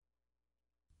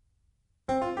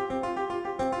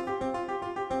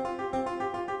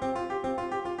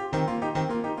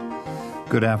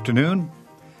Good afternoon,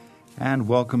 and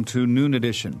welcome to Noon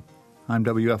Edition. I'm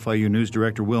WFIU News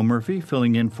Director Will Murphy,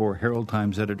 filling in for Herald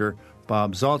Times editor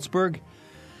Bob Zaltsberg,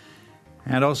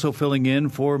 and also filling in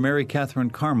for Mary Catherine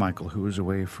Carmichael, who is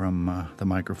away from the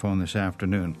microphone this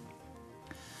afternoon.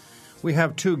 We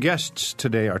have two guests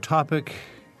today. Our topic,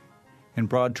 in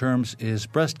broad terms, is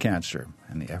breast cancer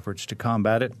and the efforts to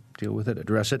combat it, deal with it,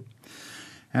 address it.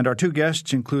 And our two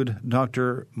guests include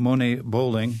Dr. Monet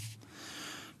Bowling.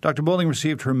 Dr. Bowling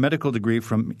received her medical degree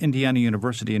from Indiana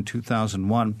University in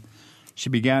 2001. She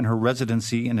began her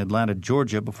residency in Atlanta,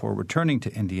 Georgia, before returning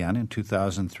to Indiana in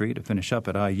 2003 to finish up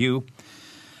at IU.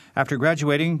 After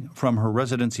graduating from her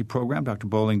residency program, Dr.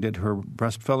 Bowling did her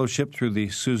breast fellowship through the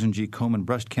Susan G. Komen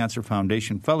Breast Cancer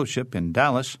Foundation Fellowship in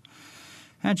Dallas.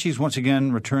 And she's once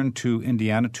again returned to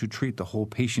Indiana to treat the whole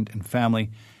patient and family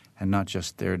and not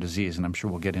just their disease. And I'm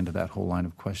sure we'll get into that whole line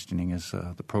of questioning as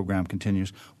the program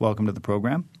continues. Welcome to the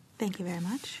program. Thank you very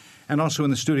much. And also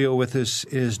in the studio with us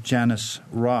is Janice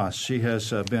Ross. She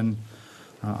has been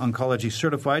oncology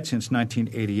certified since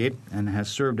 1988 and has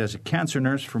served as a cancer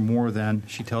nurse for more than,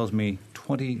 she tells me,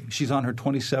 she's on her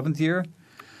 27th year.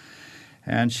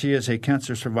 And she is a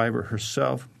cancer survivor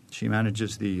herself. She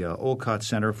manages the Olcott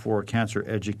Center for Cancer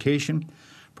Education,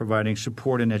 providing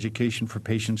support and education for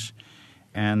patients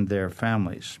and their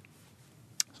families.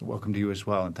 So welcome to you as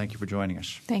well, and thank you for joining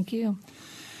us. Thank you.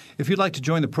 If you'd like to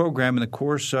join the program in the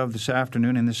course of this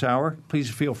afternoon in this hour, please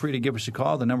feel free to give us a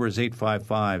call. The number is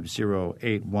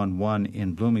 855-0811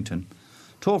 in Bloomington.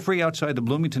 Toll-free outside the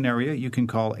Bloomington area, you can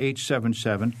call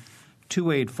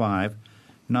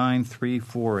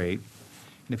 877-285-9348. And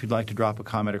if you'd like to drop a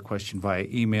comment or question via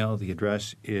email, the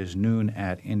address is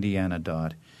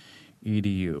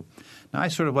noon@indiana.edu. Now, I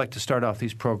sort of like to start off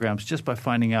these programs just by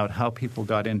finding out how people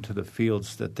got into the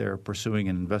fields that they're pursuing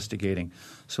and investigating.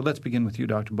 So let's begin with you,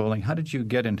 Dr. Bowling. How did you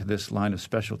get into this line of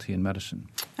specialty in medicine?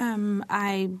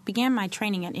 I began my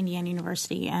training at Indiana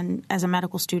University and as a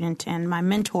medical student, and my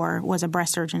mentor was a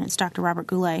breast surgeon. It's Dr. Robert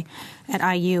Goulet at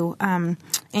IU,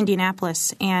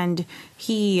 Indianapolis, and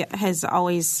he has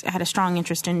always had a strong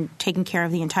interest in taking care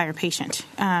of the entire patient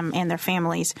and their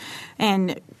families,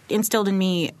 and instilled in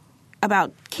me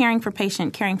about caring for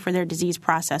patient, caring for their disease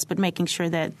process, but making sure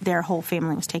that their whole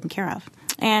family was taken care of.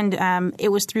 And it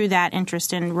was through that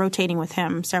interest in rotating with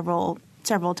him several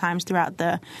times throughout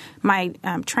my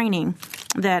training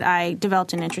that I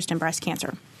developed an interest in breast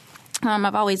cancer.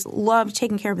 I've always loved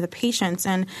taking care of the patients,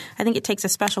 and I think it takes a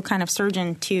special kind of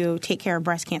surgeon to take care of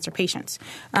breast cancer patients.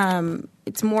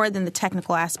 It's more than the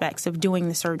technical aspects of doing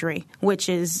the surgery, which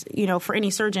is, for any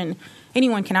surgeon,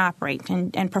 anyone can operate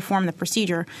and perform the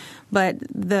procedure. But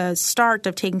the start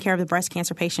of taking care of the breast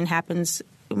cancer patient happens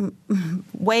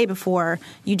way before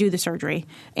you do the surgery,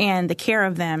 and the care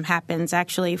of them happens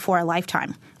actually for a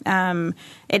lifetime.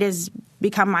 It has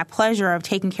become my pleasure of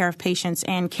taking care of patients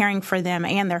and caring for them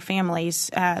and their families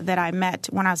that I met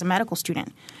when I was a medical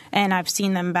student. And I've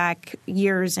seen them back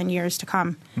years and years to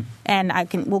come. And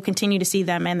will continue to see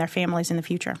them and their families in the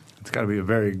future. It's got to be a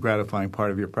very gratifying part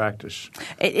of your practice.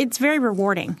 It's very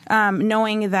rewarding,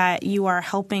 knowing that you are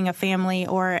helping a family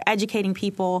or educating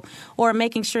people or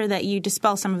making sure that you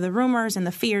dispel some of the rumors and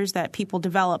the fears that people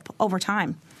develop over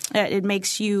time. It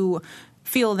makes you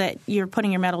feel that you're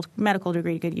putting your medical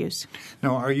degree to good use.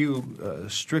 Now, are you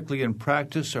strictly in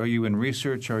practice? Are you in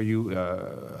research? Are you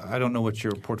I don't know what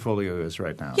your portfolio is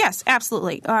right now. Yes,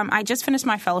 absolutely. I just finished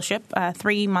my fellowship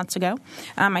 3 months ago.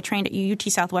 I trained at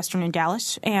UT Southwestern in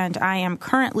Dallas, and I am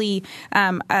currently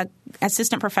a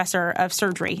assistant professor of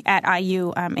surgery at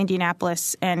IU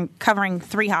Indianapolis and covering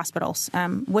 3 hospitals,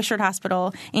 Wishart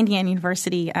Hospital, Indiana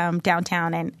University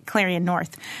downtown, and Clarion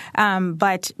North.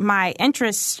 But my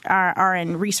interests are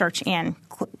in research and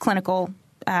clinical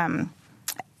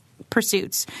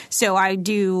pursuits. So I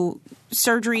do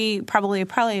surgery probably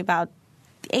about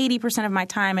 80% of my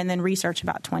time, and then research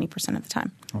about 20% of the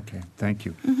time. Okay, thank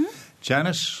you. Mm-hmm.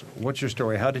 Janice, what's your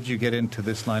story? How did you get into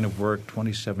this line of work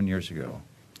 27 years ago?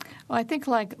 Well, I think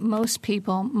like most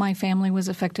people, my family was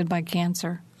affected by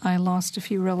cancer. I lost a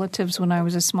few relatives when I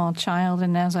was a small child,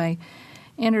 and as I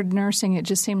entered nursing, it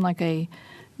just seemed like a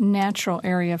natural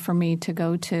area for me to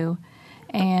go to.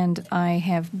 And I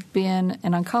have been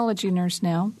an oncology nurse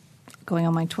now, going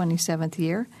on my 27th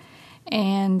year.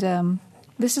 And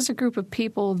this is a group of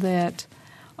people that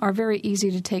are very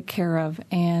easy to take care of,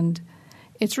 and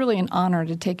it's really an honor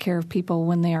to take care of people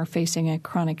when they are facing a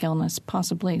chronic illness,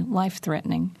 possibly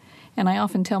life-threatening. And I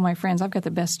often tell my friends I've got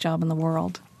the best job in the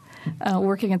world.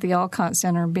 Working at the Olcott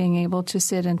Center, being able to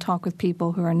sit and talk with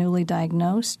people who are newly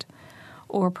diagnosed,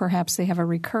 or perhaps they have a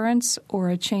recurrence or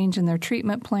a change in their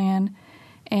treatment plan,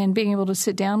 and being able to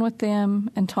sit down with them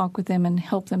and talk with them and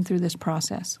help them through this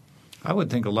process. I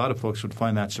would think a lot of folks would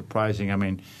find that surprising. I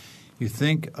mean, you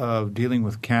think of dealing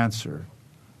with cancer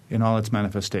in all its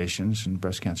manifestations, and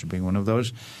breast cancer being one of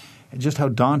those, and just how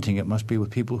daunting it must be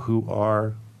with people who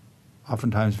are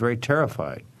oftentimes very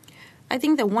terrified. I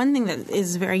think that one thing that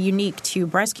is very unique to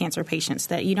breast cancer patients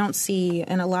that you don't see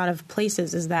in a lot of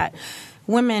places is that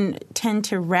women tend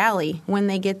to rally when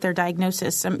they get their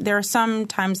diagnosis. There are some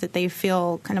times that they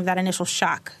feel kind of that initial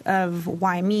shock of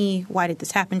why me? Why did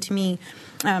this happen to me?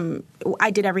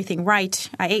 I did everything right.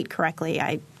 I ate correctly.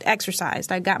 I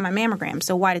exercised. I got my mammogram.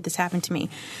 So why did this happen to me?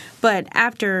 But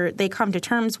after they come to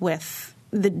terms with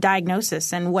the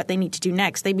diagnosis and what they need to do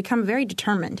next, they become very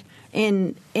determined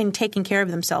in taking care of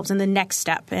themselves and the next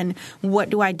step. And what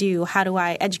do I do? How do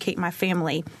I educate my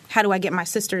family? How do I get my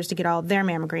sisters to get all of their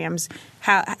mammograms?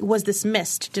 How was this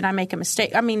missed? Did I make a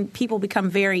mistake? I mean, people become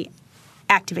very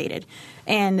activated.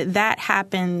 And that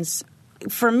happens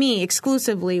for me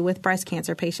exclusively with breast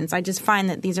cancer patients. I just find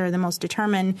that these are the most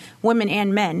determined women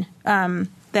and men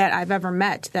that I've ever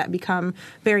met that become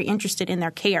very interested in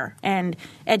their care and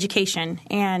education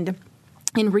and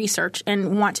in research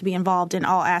and want to be involved in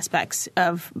all aspects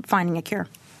of finding a cure.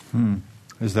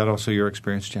 Is that also your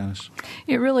experience, Janice?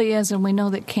 It really is, and we know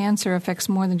that cancer affects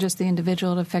more than just the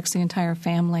individual. It affects the entire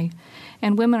family.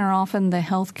 And women are often the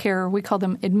health care, we call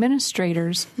them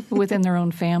administrators within their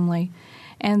own family.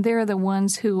 And they're the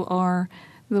ones who are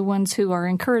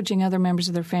encouraging other members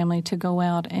of their family to go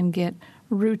out and get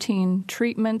routine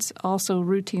treatments, also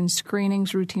routine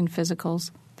screenings, routine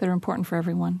physicals that are important for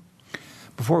everyone.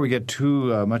 Before we get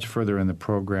too much further in the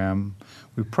program,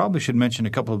 we probably should mention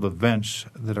a couple of events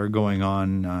that are going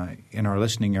on in our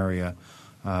listening area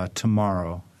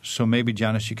tomorrow. So maybe,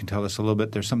 Janice, you can tell us a little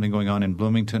bit. There's something going on in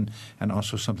Bloomington and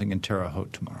also something in Terre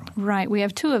Haute tomorrow. Right. We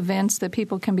have two events that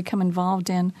people can become involved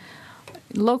in.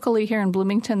 Locally here in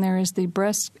Bloomington, there is the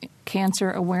Breast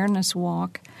Cancer Awareness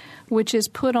Walk, which is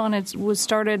was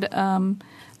started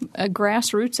a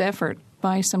grassroots effort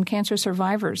by some cancer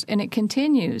survivors, and it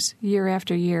continues year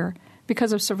after year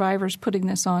because of survivors putting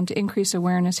this on to increase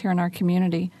awareness here in our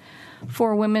community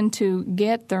for women to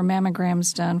get their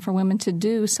mammograms done, for women to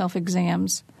do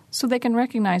self-exams so they can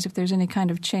recognize if there's any kind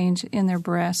of change in their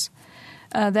breasts.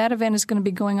 That event is going to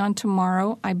be going on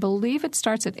tomorrow. I believe it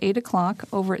starts at 8 o'clock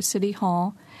over at City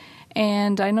Hall.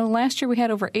 And I know last year we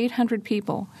had over 800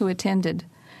 people who attended.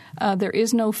 There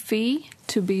is no fee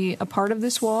to be a part of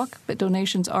this walk, but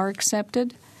donations are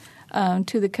accepted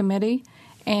to the committee.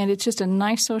 And it's just a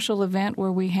nice social event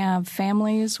where we have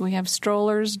families, we have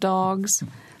strollers, dogs,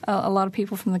 a lot of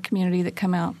people from the community that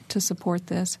come out to support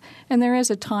this. And there is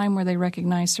a time where they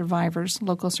recognize survivors,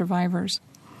 local survivors.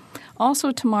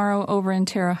 Also tomorrow over in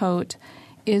Terre Haute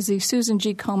is the Susan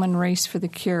G. Komen Race for the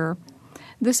Cure.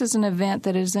 This is an event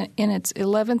that is in its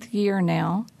 11th year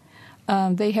now.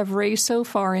 They have raised so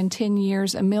far in 10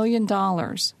 years $1 million.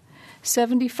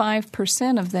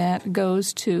 75% of that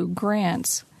goes to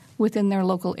grants within their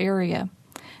local area.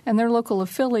 And their local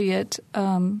affiliate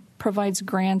provides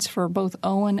grants for both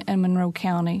Owen and Monroe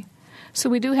County. So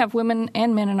we do have women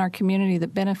and men in our community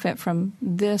that benefit from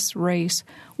this race,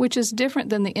 which is different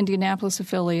than the Indianapolis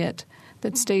affiliate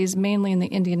that stays mainly in the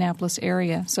Indianapolis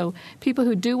area. So people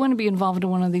who do want to be involved in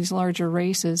one of these larger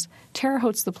races, Terre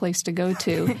Haute's the place to go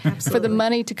to for the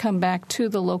money to come back to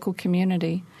the local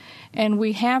community. And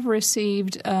we have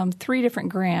received 3 different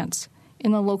grants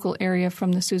in the local area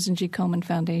from the Susan G. Komen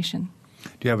Foundation.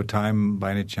 Do you have a time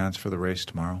by any chance for the race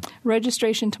tomorrow?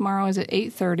 Registration tomorrow is at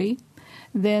 8:30.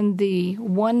 Then the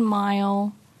 1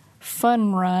 mile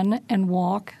fun run and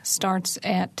walk starts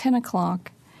at 10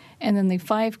 o'clock, and then the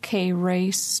 5K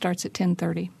race starts at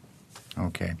 10:30.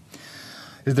 Okay.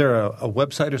 Is there a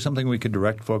website or something we could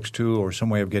direct folks to, or some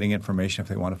way of getting information if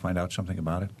they want to find out something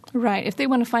about it? Right. If they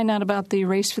want to find out about the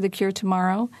Race for the Cure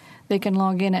tomorrow, they can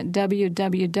log in at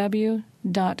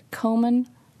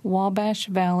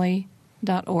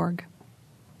www.KomenWabashValley.org.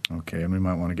 Okay, and we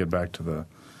might want to get back to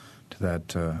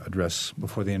that address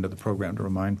before the end of the program to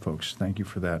remind folks. Thank you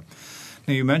for that.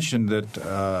 Now, you mentioned that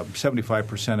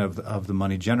 75% of the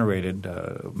money generated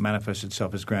manifests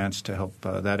itself as grants to help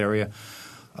that area.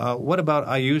 What about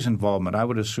IU's involvement? I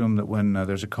would assume that when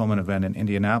there's a Komen event in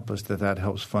Indianapolis, that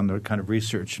helps fund the kind of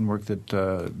research and work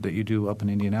that you do up in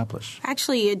Indianapolis.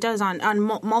 Actually, it does on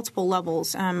multiple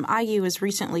levels. IU has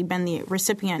recently been the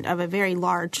recipient of a very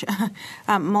large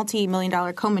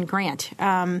multi-million-dollar Komen grant.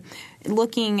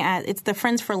 Looking at it's the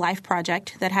Friends for Life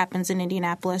project that happens in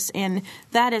Indianapolis, and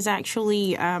that is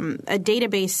actually a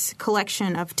database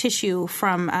collection of tissue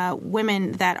from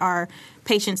women that are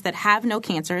patients that have no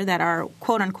cancer, that are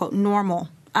quote unquote normal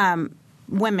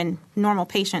women, normal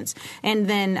patients, and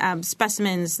then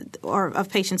specimens of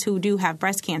patients who do have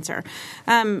breast cancer.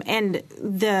 And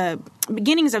the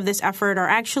beginnings of this effort are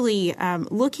actually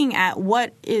looking at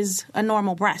what is a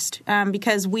normal breast,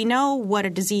 because we know what a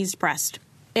diseased breast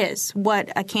is,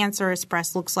 what a cancerous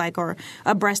breast looks like, or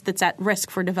a breast that's at risk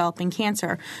for developing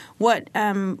cancer. Where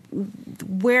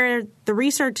the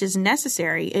research is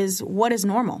necessary is what is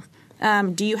normal.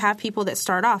 Do you have people that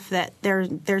start off that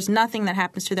there's nothing that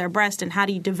happens to their breast, and how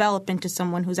do you develop into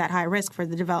someone who's at high risk for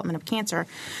the development of cancer?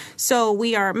 So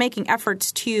we are making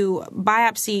efforts to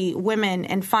biopsy women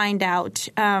and find out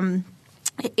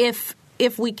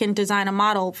if we can design a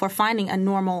model for finding a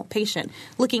normal patient,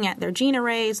 looking at their gene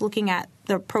arrays, looking at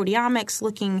the proteomics,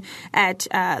 looking at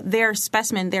their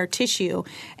specimen, their tissue,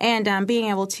 and being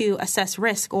able to assess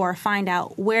risk or find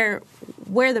out where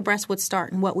the breast would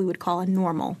start and what we would call a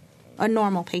normal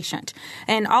patient.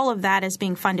 And all of that is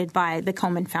being funded by the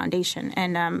Komen Foundation,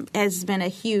 and has been a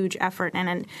huge effort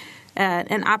and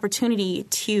an opportunity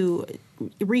to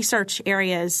research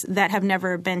areas that have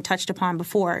never been touched upon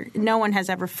before. No one has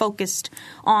ever focused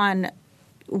on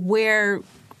where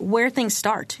things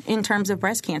start in terms of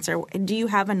breast cancer. Do you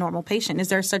have a normal patient? Is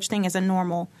there such thing as a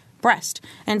normal breast?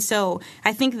 And so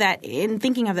I think that in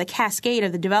thinking of the cascade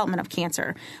of the development of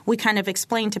cancer, we kind of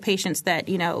explain to patients that,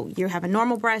 you have a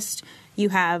normal breast, you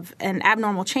have an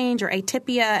abnormal change or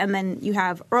atypia, and then you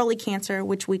have early cancer,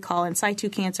 which we call in situ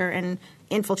cancer, and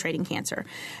infiltrating cancer.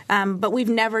 But we've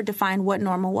never defined what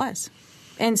normal was.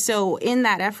 And so in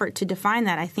that effort to define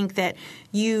that, I think that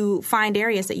you find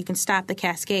areas that you can stop the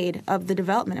cascade of the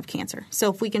development of cancer. So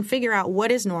if we can figure out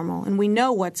what is normal and we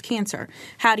know what's cancer,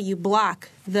 how do you block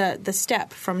the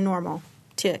step from normal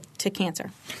to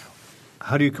cancer?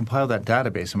 How do you compile that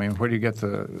database? I mean, where do you get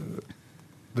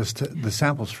the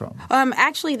samples from?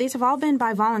 Actually, these have all been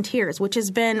by volunteers, which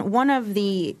has been one of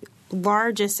the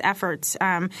largest efforts,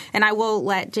 and I will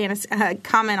let Janice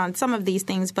comment on some of these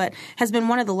things, but has been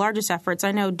one of the largest efforts.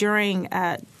 I know during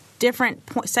different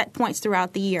set points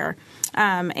throughout the year,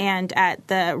 and at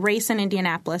the race in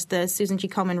Indianapolis, the Susan G.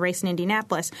 Komen race in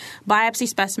Indianapolis, biopsy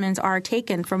specimens are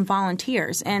taken from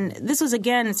volunteers. And this was,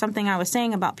 again, something I was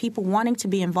saying about people wanting to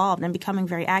be involved and becoming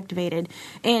very activated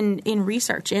in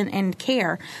research and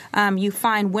care. You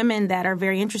find women that are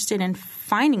very interested in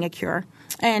finding a cure.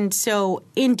 And so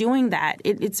in doing that,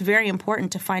 it's very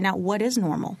important to find out what is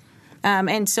normal.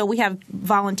 And so we have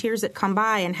volunteers that come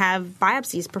by and have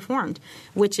biopsies performed,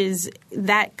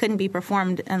 that couldn't be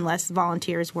performed unless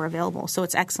volunteers were available. So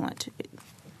it's excellent.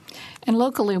 And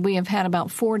locally, we have had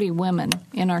about 40 women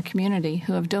in our community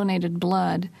who have donated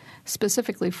blood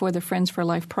specifically for the Friends for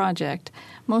Life project.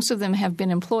 Most of them have been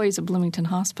employees of Bloomington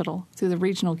Hospital through the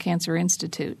Regional Cancer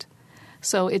Institute.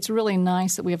 So it's really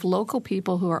nice that we have local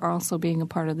people who are also being a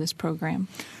part of this program.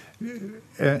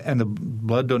 And the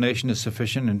blood donation is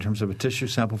sufficient in terms of a tissue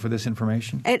sample for this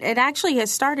information? It actually has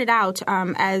started out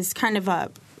as kind of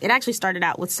it actually started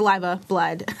out with saliva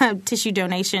blood. Tissue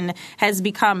donation has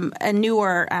become a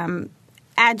newer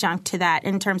adjunct to that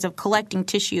in terms of collecting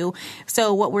tissue.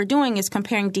 So what we're doing is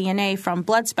comparing DNA from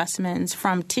blood specimens,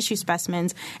 from tissue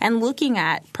specimens, and looking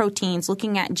at proteins,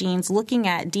 looking at genes, looking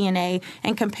at DNA,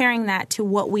 and comparing that to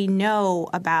what we know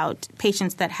about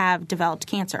patients that have developed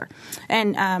cancer.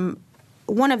 And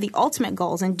one of the ultimate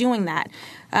goals in doing that,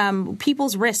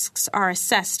 people's risks are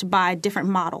assessed by different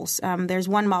models. There's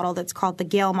one model that's called the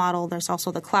Gale model. There's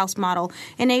also the Klaus model,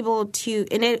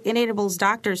 enables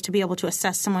doctors to be able to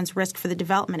assess someone's risk for the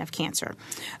development of cancer.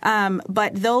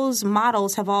 But those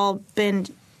models have all been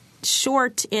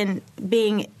short in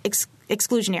being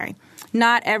exclusionary.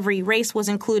 Not every race was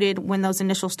included when those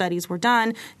initial studies were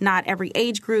done, not every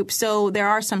age group. So there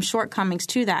are some shortcomings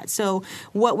to that. So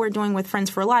what we're doing with Friends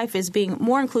for Life is being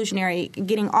more inclusionary,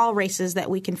 getting all races that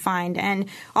we can find, and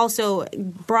also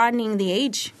broadening the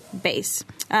age base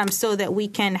so that we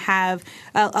can have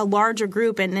a larger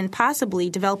group and then possibly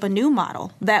develop a new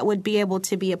model that would be able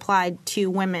to be applied to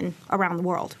women around the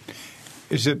world.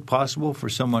 Is it possible for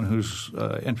someone who's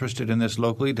interested in this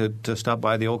locally to stop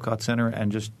by the Olcott Center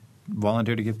and just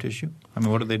volunteer to give tissue? I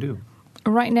mean, what do they do?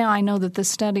 Right now, I know that the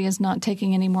study is not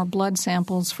taking any more blood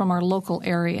samples from our local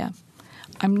area.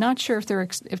 I'm not sure if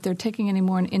they're taking any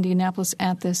more in Indianapolis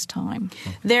at this time.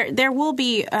 There will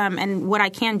be, and what I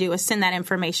can do is send that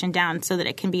information down so that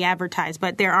it can be advertised.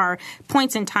 But there are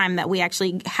points in time that we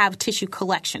actually have tissue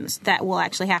collections that will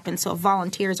actually happen. So if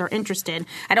volunteers are interested,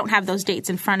 I don't have those dates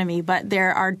in front of me, but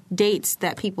there are dates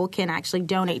that people can actually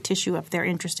donate tissue if they're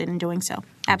interested in doing so.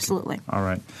 Absolutely. Okay. All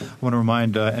right. I want to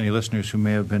remind any listeners who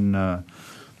may have been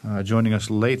joining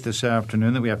us late this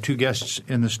afternoon that we have two guests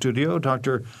in the studio,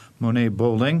 Dr. Monet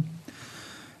Boulding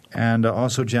and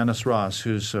also Janice Ross,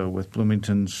 who's with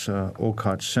Bloomington's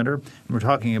Olcott Center. And we're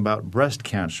talking about breast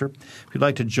cancer. If you'd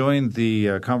like to join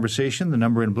the conversation, the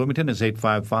number in Bloomington is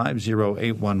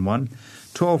 855-0811.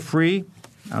 Toll-free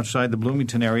outside the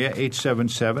Bloomington area,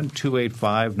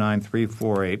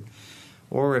 877-285-9348.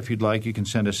 Or if you'd like, you can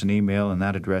send us an email, and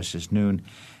that address is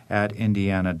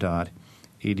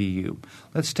noon@indiana.edu.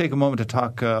 Let's take a moment to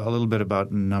talk a little bit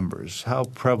about numbers. How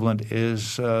prevalent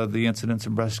is the incidence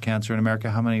of breast cancer in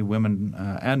America? How many women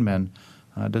and men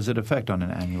does it affect on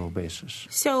an annual basis?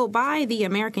 So by the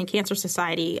American Cancer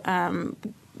Society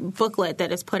booklet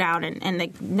that is put out and the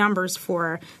numbers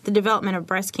for the development of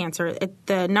breast cancer,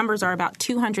 the numbers are about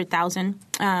 200,000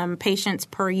 patients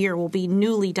per year will be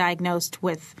newly diagnosed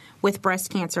with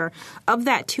breast cancer. Of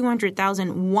that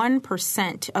 200,000,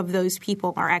 1% of those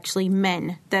people are actually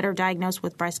men that are diagnosed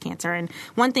with breast cancer. And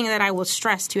one thing that I will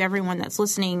stress to everyone that's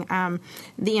listening,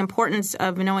 the importance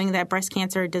of knowing that breast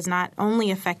cancer does not only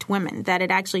affect women, that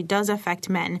it actually does affect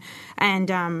men, and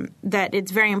that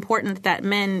it's very important that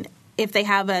men, if they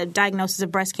have a diagnosis of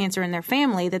breast cancer in their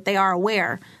family, that they are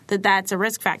aware that that's a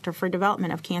risk factor for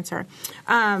development of cancer.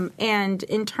 And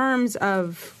in terms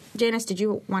of, Janice, did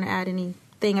you want to add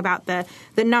anything about the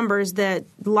numbers, the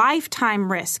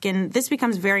lifetime risk? And this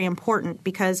becomes very important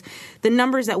because the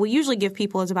numbers that we usually give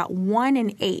people is about 1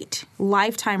 in 8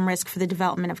 lifetime risk for the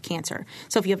development of cancer.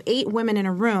 So if you have 8 women in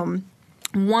a room,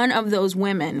 one of those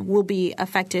women will be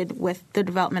affected with the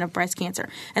development of breast cancer.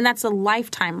 And that's a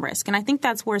lifetime risk. And I think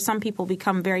that's where some people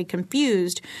become very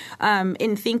confused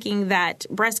in thinking that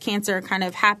breast cancer kind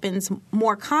of happens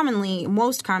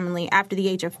most commonly after the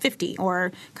age of 50,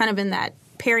 or kind of in that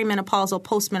perimenopausal,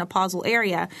 postmenopausal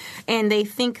area. And they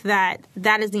think that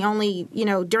that is the only,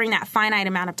 during that finite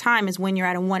amount of time is when you're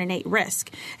at a 1 in 8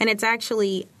 risk. And it's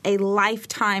actually a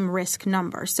lifetime risk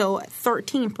number. So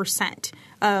 13%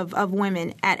 of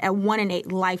women at a 1 in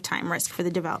 8 lifetime risk for the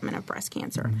development of breast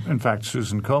cancer. In fact,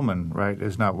 Susan Komen, right,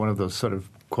 is not one of those sort of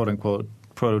quote-unquote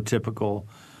prototypical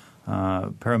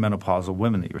perimenopausal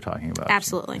women that you're talking about.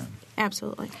 Absolutely. Yeah.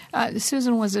 Absolutely.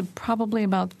 Susan was probably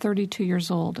about 32 years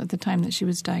old at the time that she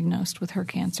was diagnosed with her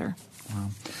cancer. Wow.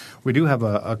 We do have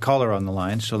a caller on the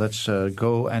line, so let's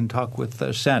go and talk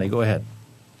with Sandy. Go ahead.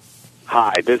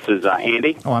 Hi, this is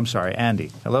Andy. Oh, I'm sorry,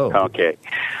 Andy. Hello. Okay.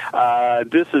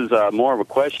 This is more of a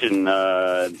question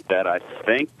that I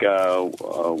think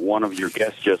one of your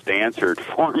guests just answered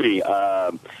for me.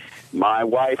 My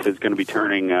wife is going to be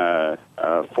turning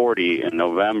 40 in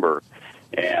November,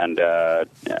 and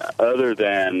other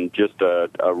than just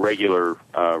a regular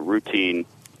routine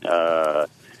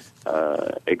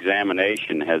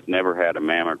examination, has never had a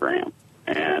mammogram.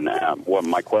 And what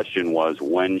my question was,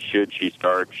 when should she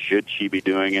start? Should she be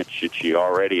doing it? Should she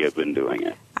already have been doing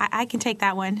it? I can take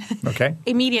that one. Okay.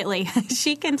 Immediately.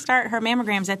 She can start her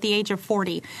mammograms at the age of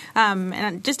 40.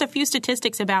 And just a few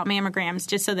statistics about mammograms,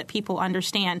 just so that people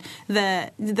understand. The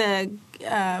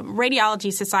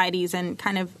radiology societies and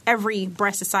kind of every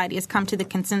breast society has come to the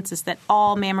consensus that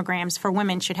all mammograms for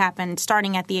women should happen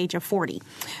starting at the age of 40.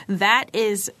 That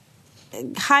is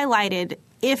highlighted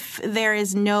if there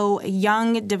is no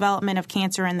young development of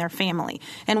cancer in their family.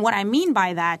 And what I mean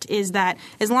by that is that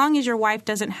as long as your wife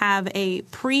doesn't have a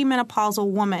premenopausal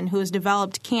woman who has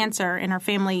developed cancer in her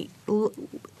family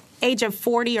age of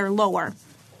 40 or lower,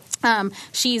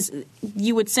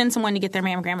 you would send someone to get their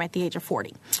mammogram at the age of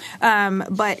 40.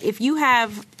 But if you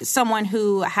have someone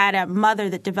who had a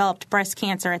mother that developed breast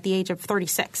cancer at the age of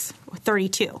 36 or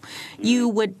 32, you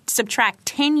would subtract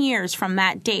 10 years from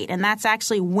that date, and that's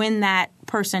actually when that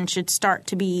person should start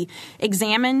to be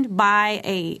examined by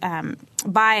a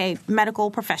medical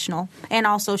professional, and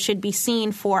also should be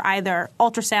seen for either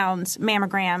ultrasounds,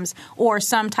 mammograms, or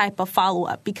some type of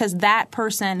follow-up, because that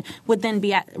person would then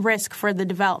be at risk for the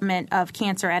development of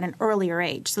cancer at an earlier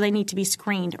age. So they need to be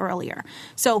screened earlier.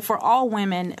 So for all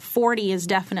women, 40 is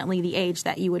definitely the age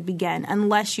that you would begin,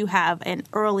 unless you have an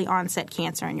early onset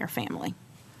cancer in your family.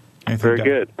 Very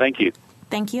good. Thank you.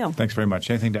 Thank you. Thanks very much.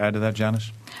 Anything to add to that,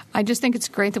 Janice? I just think it's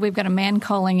great that we've got a man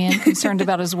calling in concerned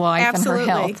about his wife and her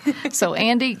health. So,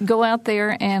 Andy, go out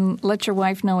there and let your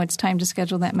wife know it's time to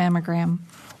schedule that mammogram.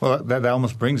 Well, that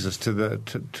almost brings us to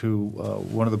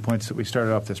one of the points that we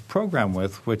started off this program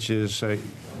with, which is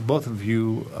both of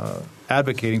you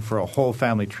advocating for a whole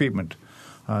family treatment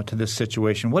to this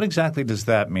situation. What exactly does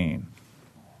that mean?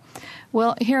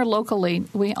 Well, here locally,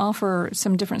 we offer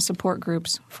some different support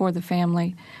groups for the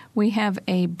family. We have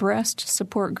a breast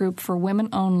support group for women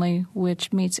only,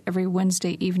 which meets every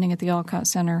Wednesday evening at the Olcott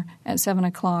Center at 7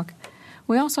 o'clock.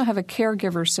 We also have a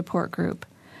caregiver support group.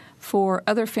 for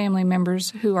other family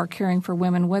members who are caring for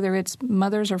women, whether it's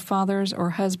mothers or fathers or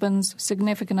husbands,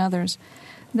 significant others.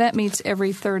 That meets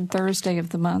every third Thursday of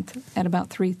the month at about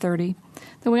 3:30.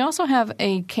 Then we also have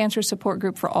a cancer support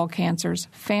group for all cancers.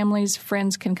 Families,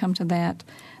 friends can come to that.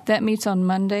 That meets on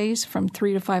Mondays from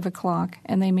 3 to 5 o'clock,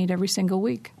 and they meet every single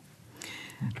week.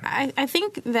 I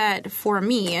think that for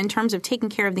me, in terms of taking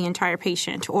care of the entire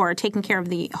patient or taking care of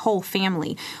the whole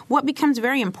family, what becomes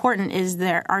very important is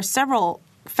there are several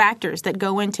factors that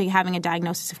go into having a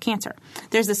diagnosis of cancer.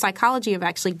 There's the psychology of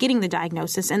actually getting the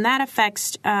diagnosis, and that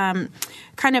affects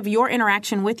kind of your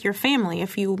interaction with your family.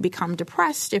 If you become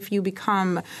depressed, if you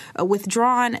become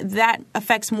withdrawn, that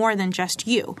affects more than just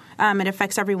you. It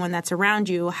affects everyone that's around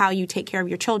you, how you take care of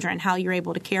your children, how you're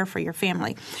able to care for your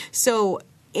family. So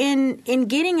in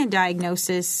getting a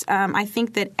diagnosis, I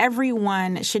think that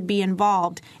everyone should be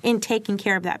involved in taking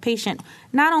care of that patient,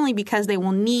 not only because they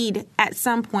will need at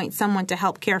some point someone to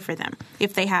help care for them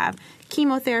if they have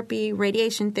chemotherapy,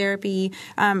 radiation therapy,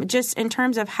 just in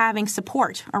terms of having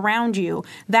support around you,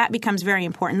 that becomes very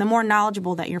important. The more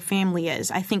knowledgeable that your family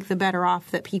is, I think the better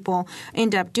off that people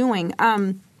end up doing.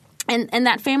 And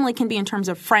that family can be in terms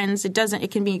of friends.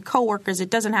 It can be coworkers. It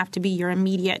doesn't have to be your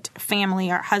immediate family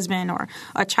or husband or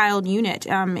a child unit.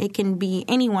 It can be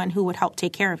anyone who would help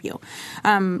take care of you.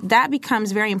 That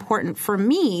becomes very important for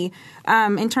me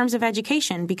in terms of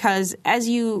education, because as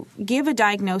you give a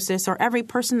diagnosis or every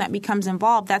person that becomes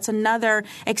involved, that's another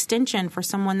extension for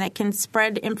someone that can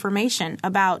spread information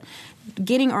about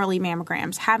getting early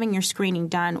mammograms, having your screening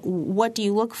done. What do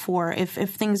you look for if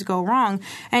things go wrong?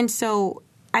 And so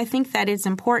I think that it's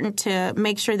important to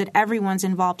make sure that everyone's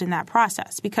involved in that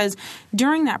process, because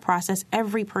during that process,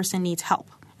 every person needs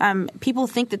help. People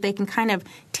think that they can kind of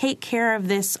take care of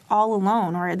this all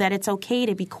alone, or that it's okay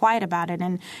to be quiet about it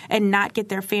and not get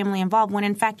their family involved, when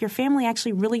in fact your family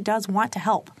actually really does want to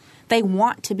help. They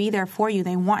want to be there for you.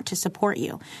 They want to support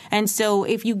you. And so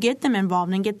if you get them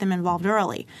involved and get them involved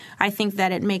early, I think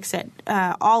that it makes it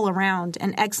all around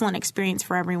an excellent experience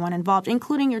for everyone involved,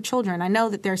 including your children. I know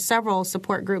that there are several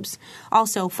support groups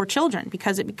also for children,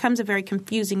 because it becomes a very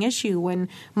confusing issue when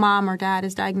mom or dad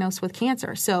is diagnosed with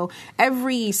cancer. So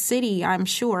every city, I'm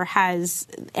sure, has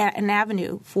an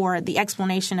avenue for the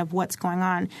explanation of what's going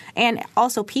on, and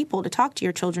also people to talk to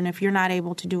your children if you're not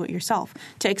able to do it yourself,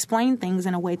 to explain things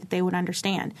in a way that they would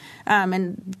understand.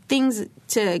 And things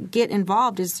to get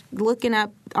involved is looking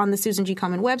up on the Susan G.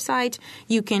 Komen website.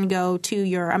 You can go to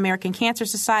your American Cancer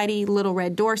Society, Little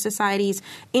Red Door societies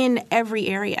in every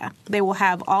area. They will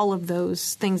have all of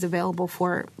those things available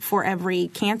for every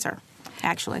cancer,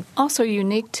 actually. Also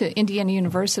unique to Indiana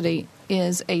University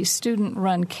is a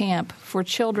student-run camp for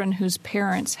children whose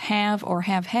parents have or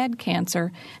have had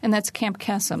cancer, and that's Camp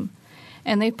Kesem.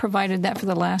 And they've provided that for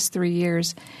the last 3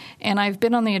 years. And I've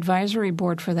been on the advisory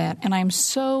board for that, and I'm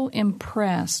so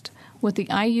impressed with the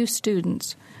IU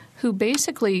students who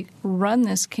basically run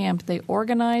this camp. They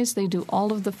organize, they do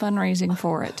all of the fundraising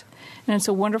for it. And it's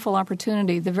a wonderful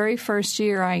opportunity. The very first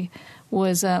year I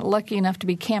was lucky enough to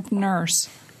be camp nurse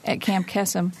at Camp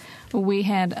Kesem. We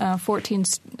had 14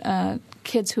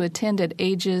 kids who attended,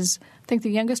 ages, I think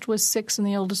the youngest was 6 and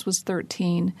the oldest was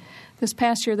 13. This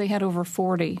past year they had over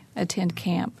 40 attend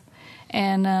camp.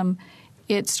 And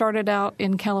it started out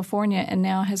in California and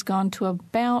now has gone to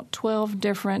about 12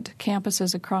 different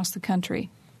campuses across the country.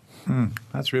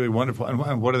 That's really wonderful.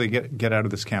 And what do they get out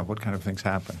of this camp? What kind of things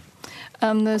happen?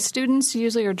 The students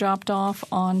usually are dropped off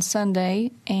on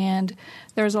Sunday, and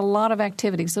there's a lot of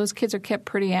activities. Those kids are kept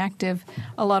pretty active.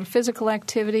 A lot of physical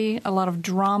activity, a lot of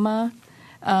drama.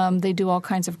 They do all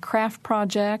kinds of craft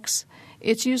projects.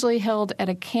 It's usually held at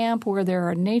a camp where there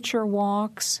are nature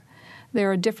walks.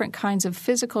 There are different kinds of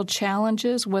physical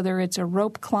challenges, whether it's a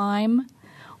rope climb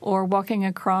or walking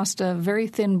across a very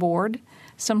thin board,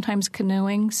 sometimes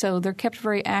canoeing. So they're kept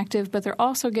very active, but they're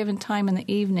also given time in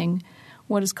the evening,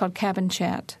 what is called cabin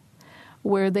chat,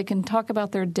 where they can talk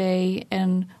about their day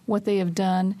and what they have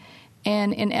done.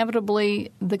 And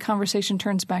inevitably, the conversation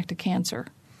turns back to cancer.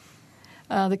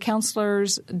 The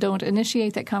counselors don't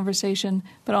initiate that conversation,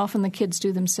 but often the kids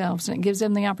do themselves. And it gives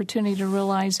them the opportunity to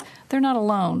realize they're not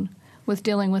alone with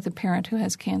dealing with a parent who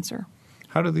has cancer.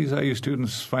 How do these IU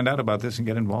students find out about this and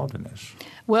get involved in this?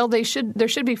 Well, there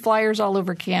should be flyers all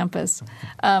over campus.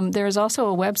 There is also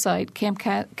a website,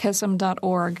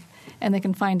 campkesem.org, and they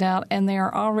can find out. And they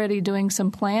are already doing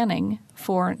some planning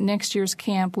for next year's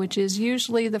camp, which is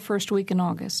usually the first week in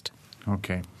August.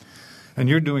 Okay. And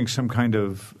you're doing some kind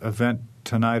of event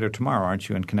tonight or tomorrow, aren't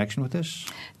you, in connection with this?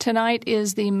 Tonight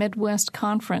is the Midwest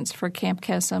Conference for Camp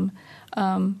Kesem.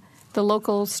 The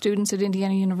local students at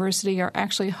Indiana University are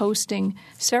actually hosting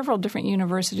several different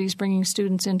universities, bringing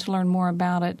students in to learn more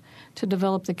about it, to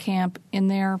develop the camp on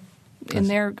their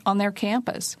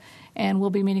campus. And we'll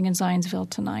be meeting in Zionsville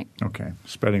tonight. Okay,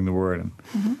 spreading the word and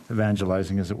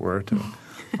evangelizing, as it were.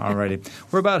 All righty.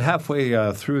 We're about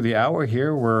halfway through the hour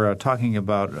here. We're talking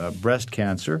about breast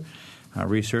cancer,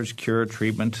 research, cure,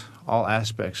 treatment, all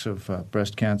aspects of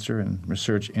breast cancer and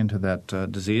research into that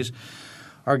disease.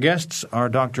 Our guests are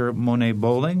Dr. Monet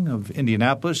Bowling of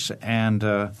Indianapolis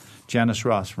and Janice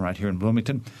Ross from right here in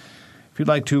Bloomington. If you'd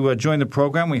like to join the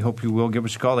program, we hope you will. Give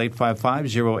us a call,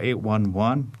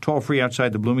 855-0811. Toll-free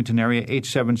outside the Bloomington area,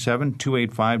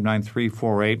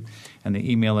 877-285-9348. And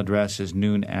the email address is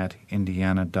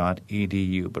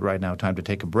noon@indiana.edu. But right now, time to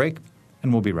take a break,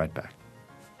 and we'll be right back.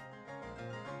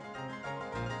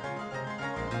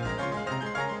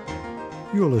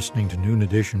 You're listening to Noon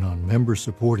Edition on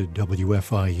member-supported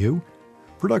WFIU.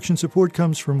 Production support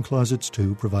comes from Closets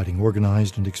 2, providing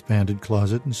organized and expanded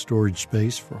closet and storage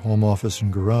space for home office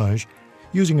and garage,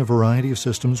 using a variety of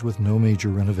systems with no major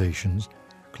renovations.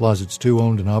 Closets 2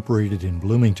 owned and operated in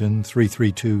Bloomington,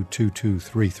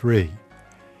 332-2233.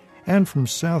 And from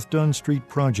South Dunn Street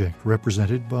Project,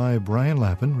 represented by Brian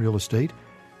Lappin, Real Estate,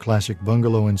 classic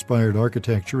bungalow-inspired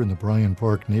architecture in the Bryan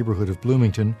Park neighborhood of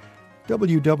Bloomington,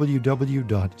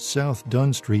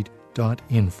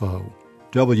 www.southdunstreet.info.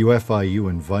 WFIU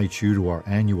invites you to our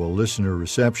annual listener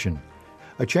reception,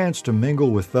 a chance to mingle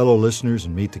with fellow listeners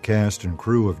and meet the cast and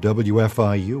crew of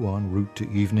WFIU en route to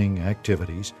evening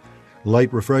activities.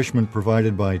 Light refreshment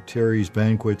provided by Terry's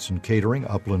Banquets and Catering,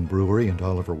 Upland Brewery, and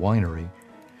Oliver Winery.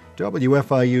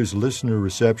 WFIU's listener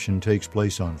reception takes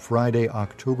place on Friday,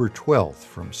 October 12th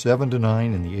from 7 to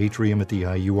 9 in the atrium at the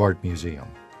IU Art Museum.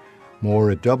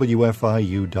 More at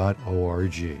wfiu.org.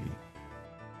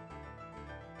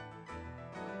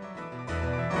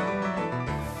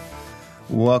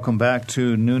 Welcome back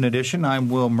to Noon Edition. I'm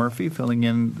Will Murphy, filling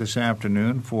in this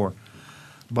afternoon for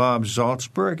Bob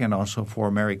Zaltsberg and also for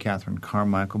Mary Catherine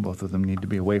Carmichael. Both of them need to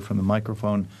be away from the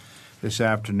microphone this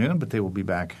afternoon, but they will be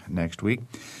back next week.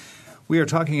 We are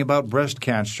talking about breast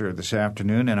cancer this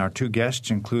afternoon, and our two guests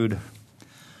include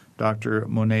Dr.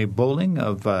 Monet Bowling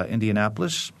of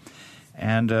Indianapolis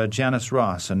and Janice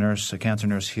Ross, a cancer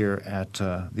nurse here at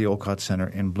the Olcott Center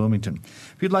in Bloomington.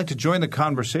 If you'd like to join the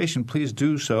conversation, please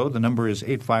do so. The number is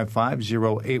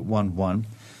 855-0811.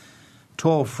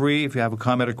 Toll free if you have a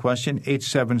comment or question,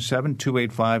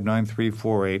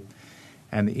 877-285-9348.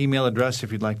 And the email address,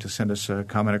 if you'd like to send us a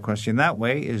comment or question that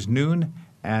way, is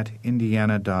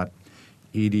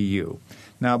noon@indiana.edu.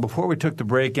 Now, before we took the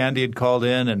break, Andy had called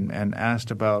in and asked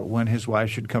about when his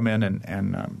wife should come in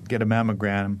and get a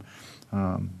mammogram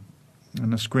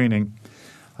and a screening.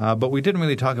 But we didn't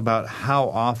really talk about how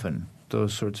often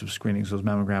those sorts of screenings, those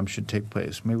mammograms, should take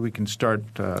place. Maybe we can start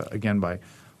again by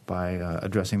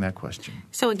addressing that question.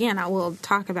 So again, I will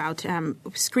talk about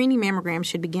screening mammograms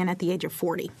should begin at the age of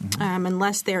 40,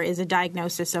 unless there is a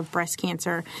diagnosis of breast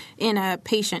cancer in a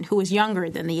patient who is younger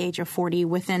than the age of 40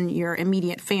 within your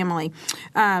immediate family.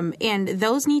 And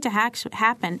those need to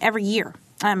happen every year.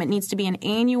 It needs to be an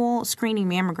annual screening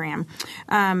mammogram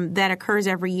that occurs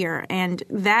every year. And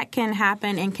that can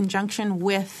happen in conjunction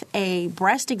with a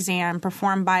breast exam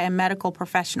performed by a medical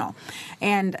professional.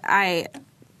 And I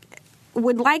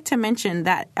would like to mention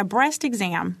that a breast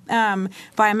exam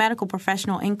by a medical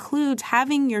professional includes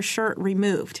having your shirt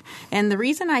removed. And the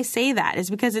reason I say that is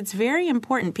because it's very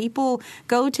important. People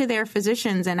go to their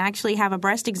physicians and actually have a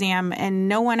breast exam and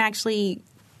no one actually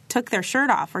took their shirt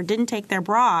off or didn't take their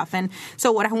bra off. And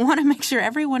so what I want to make sure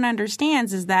everyone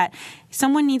understands is that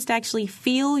someone needs to actually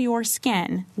feel your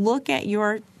skin, look at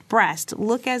your breast,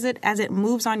 look as it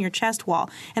moves on your chest wall,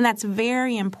 and that's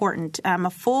very important. A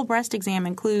full breast exam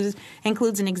includes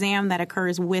an exam that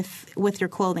occurs with your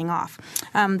clothing off.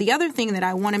 The other thing that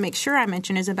I want to make sure I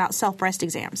mention is about self-breast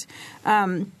exams.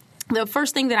 The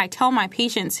first thing that I tell my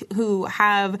patients who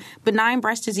have benign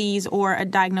breast disease or a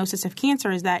diagnosis of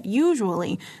cancer is that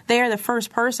usually they are the first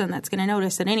person that's going to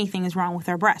notice that anything is wrong with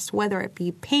their breast, whether it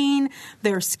be pain,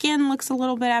 their skin looks a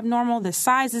little bit abnormal, the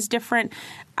size is different.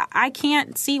 I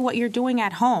can't see what you're doing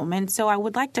at home. And so I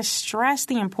would like to stress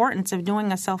the importance of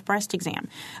doing a self-breast exam.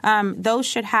 Those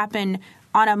should happen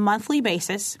on a monthly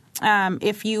basis.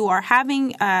 If you are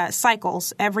having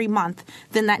cycles every month,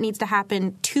 then that needs to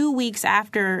happen 2 weeks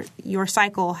after your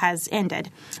cycle has ended,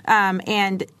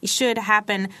 and should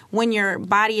happen when your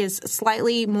body is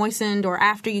slightly moistened or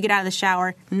after you get out of the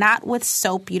shower, not with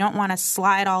soap. You don't want to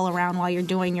slide all around while you're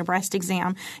doing your breast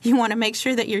exam. You want to make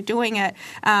sure that you're doing it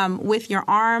with your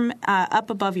arm up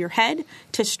above your head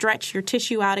to stretch your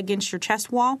tissue out against your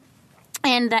chest wall.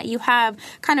 and that you have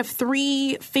kind of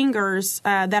 3 fingers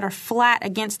that are flat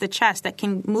against the chest that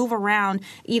can move around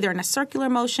either in a circular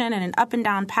motion and an up and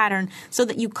down pattern so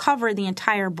that you cover the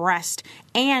entire breast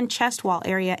and chest wall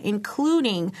area,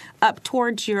 including up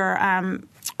towards your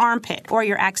armpit or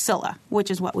your axilla,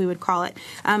 which is what we would call it,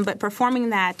 but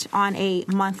performing that on a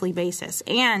monthly basis.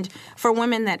 And for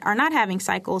women that are not having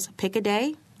cycles, pick a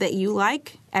day that you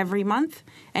like every month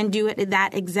and do it at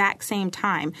that exact same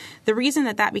time. The reason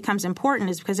that becomes important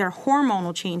is because there are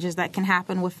hormonal changes that can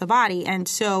happen with the body. And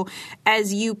so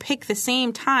as you pick the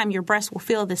same time, your breast will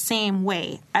feel the same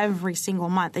way every single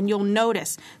month. And you'll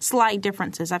notice slight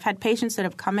differences. I've had patients that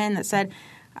have come in that said,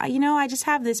 I just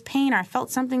have this pain, or I felt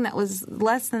something that was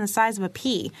less than the size of a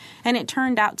pea. And it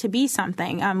turned out to be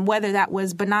something. Whether that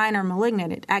was benign or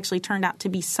malignant, it actually turned out to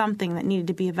be something that needed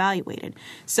to be evaluated.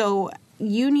 So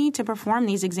you need to perform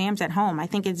these exams at home. I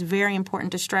think it's very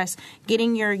important to stress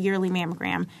getting your yearly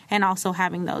mammogram and also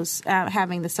having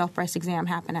the self-breast exam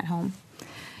happen at home.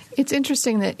 It's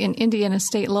interesting that in Indiana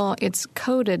state law, it's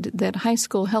coded that high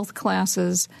school health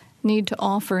classes need to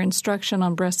offer instruction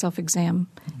on breast self-exam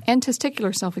and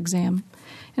testicular self-exam.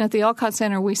 And at the Alcott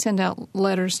Center, we send out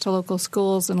letters to local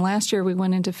schools, and last year we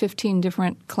went into 15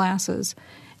 different classes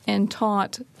and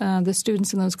taught the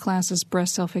students in those classes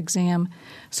breast self-exam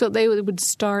so they would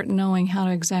start knowing how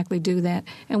to exactly do that.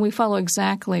 And we follow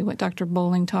exactly what Dr.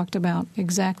 Bowling talked about,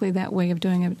 exactly that way of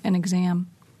doing an exam.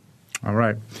 All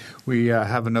right. We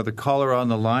have another caller on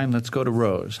the line. Let's go to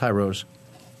Rose. Hi, Rose.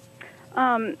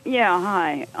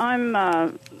 Hi. I'm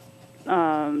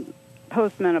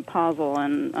postmenopausal,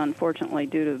 and unfortunately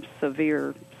due to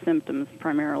severe symptoms,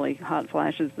 primarily hot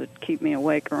flashes that keep me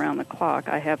awake around the clock,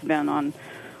 I have been on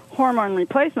hormone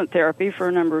replacement therapy for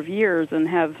a number of years and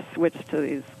have switched to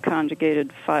these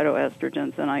conjugated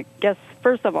phytoestrogens. And I guess,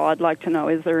 first of all, I'd like to know,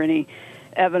 is there any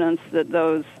evidence that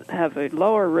those have a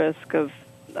lower risk of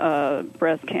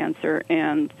breast cancer?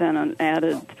 And then an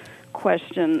added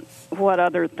question, what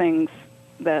other things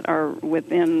that are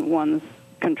within one's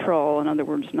control, in other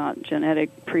words, not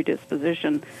genetic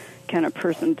predisposition, can a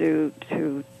person do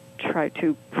to try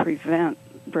to prevent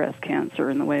breast cancer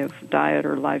in the way of diet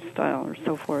or lifestyle or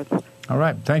so forth? All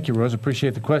right. Thank you, Rose.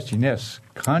 Appreciate the question. Yes,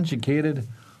 conjugated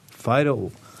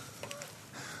phyto.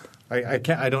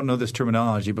 I don't know this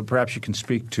terminology, but perhaps you can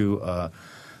speak to a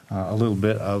little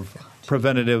bit of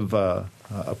preventative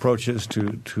approaches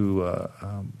to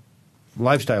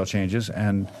lifestyle changes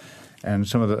and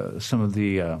some of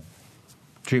the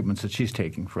treatments that she's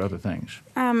taking for other things.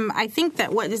 I think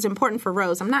that what is important for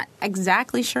Rose, I'm not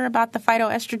exactly sure about the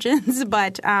phytoestrogens,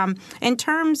 but in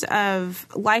terms of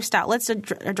lifestyle, let's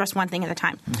address one thing at a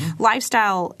time. Mm-hmm.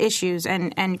 Lifestyle issues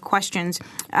and questions.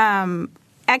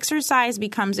 Exercise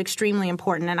becomes extremely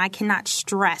important, and I cannot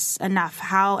stress enough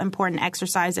how important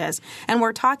exercise is. And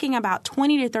we're talking about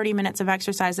 20 to 30 minutes of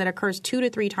exercise that occurs 2 to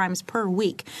 3 times per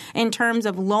week in terms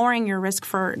of lowering your risk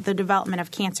for the development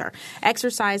of cancer.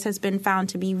 Exercise has been found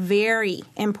to be very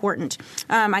important.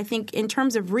 I think in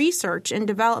terms of research and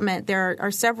development, there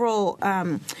are several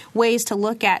ways to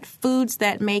look at foods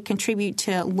that may contribute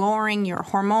to lowering your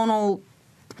hormonal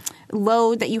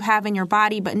load that you have in your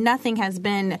body, but nothing has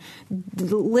been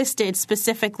listed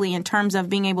specifically in terms of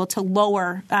being able to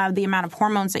lower the amount of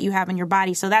hormones that you have in your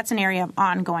body. So that's an area of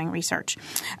ongoing research.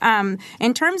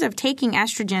 In terms of taking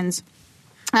estrogens,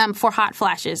 for hot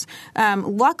flashes.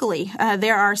 Luckily,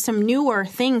 there are some newer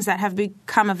things that have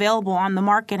become available on the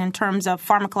market in terms of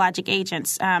pharmacologic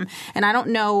agents. And I don't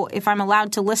know if I'm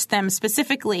allowed to list them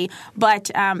specifically,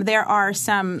 but there are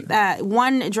some.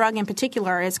 One drug in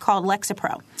particular is called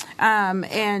Lexapro.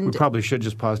 And we probably should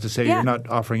just pause to say you're not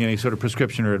offering any sort of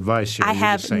prescription or advice here. I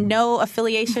have no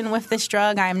affiliation with this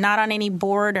drug. I am not on any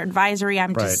board or advisory.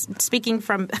 I'm just speaking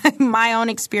from my own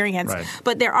experience. Right.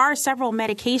 But there are several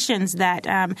medications that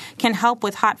can help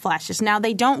with hot flashes. Now,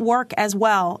 they don't work as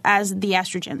well as the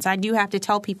estrogens. I do have to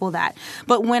tell people that.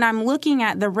 But when I'm looking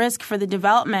at the risk for the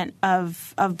development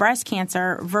of breast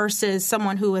cancer versus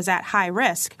someone who is at high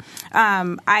risk,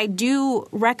 I do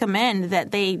recommend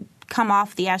that they come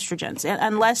off the estrogens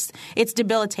unless it's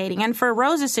debilitating. And for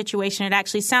Rose's situation, it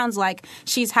actually sounds like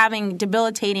she's having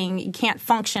debilitating, can't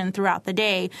function throughout the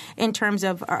day in terms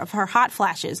of her hot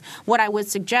flashes. What I would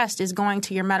suggest is going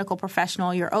to your medical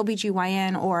professional, your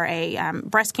OBGYN or a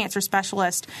breast cancer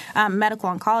specialist, medical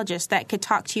oncologist that could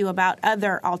talk to you about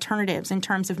other alternatives in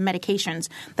terms of medications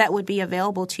that would be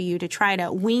available to you to try to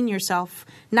wean yourself,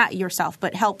 not yourself,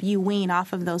 but help you wean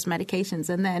off of those medications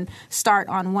and then start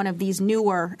on one of these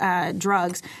newer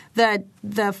drugs. The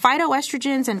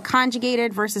phytoestrogens and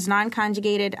conjugated versus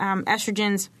non-conjugated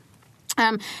estrogens,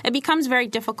 it becomes very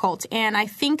difficult. And I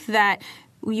think that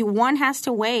one has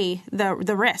to weigh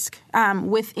the risk.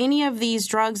 With any of these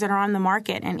drugs that are on the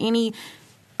market and any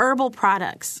herbal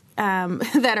products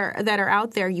that are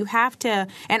out there, you have to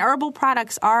 – and herbal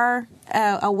products are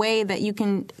a way that you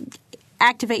can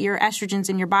activate your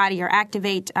estrogens in your body or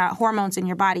activate hormones in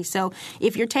your body. So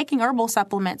if you're taking herbal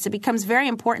supplements, it becomes very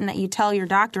important that you tell your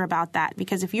doctor about that,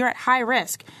 because if you're at high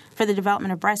risk for the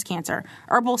development of breast cancer,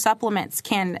 herbal supplements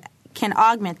can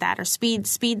augment that or speed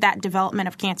that development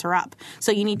of cancer up.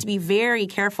 So you need to be very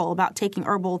careful about taking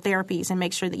herbal therapies and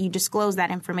make sure that you disclose that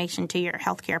information to your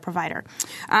healthcare provider.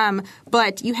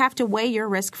 But you have to weigh your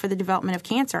risk for the development of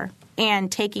cancer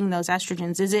and taking those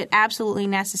estrogens. Is it absolutely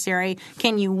necessary?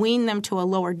 Can you wean them to a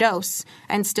lower dose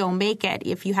and still make it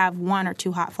if you have 1 or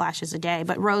 2 hot flashes a day?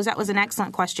 But Rose, that was an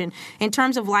excellent question. In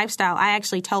terms of lifestyle, I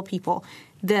actually tell people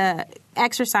the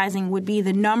exercising would be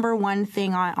the number one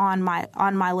thing on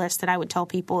my list that I would tell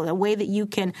people. The way that you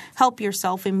can help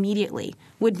yourself immediately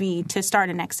would be to start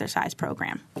an exercise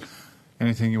program.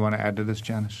 Anything you want to add to this,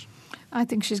 Janice? I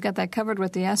think she's got that covered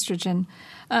with the estrogen.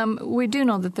 We do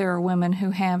know that there are women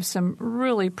who have some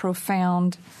really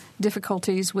profound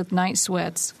difficulties with night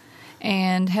sweats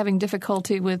and having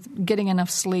difficulty with getting enough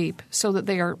sleep, so that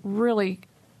they are really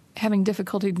having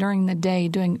difficulty during the day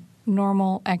doing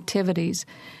normal activities.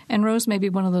 And Rose may be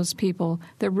one of those people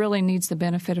that really needs the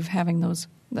benefit of having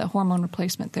the hormone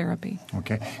replacement therapy.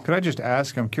 Okay. Could I just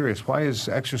ask, I'm curious, why is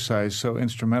exercise so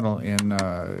instrumental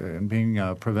in being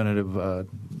a preventative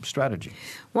strategy?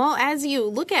 Well, as you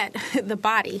look at the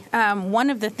body, one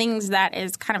of the things that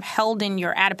is kind of held in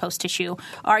your adipose tissue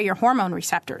are your hormone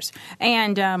receptors.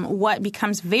 And what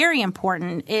becomes very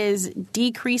important is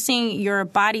decreasing your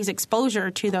body's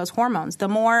exposure to those hormones. The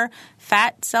more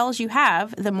fat cells you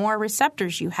have, the more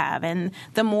receptors you have, and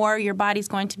the more your body's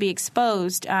going to be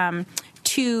exposed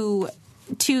to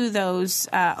those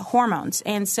hormones.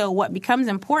 And so what becomes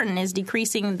important is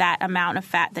decreasing that amount of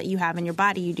fat that you have in your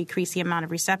body. You decrease the amount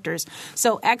of receptors.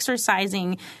 So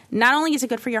exercising, not only is it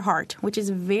good for your heart, which is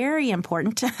very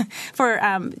important for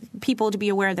people to be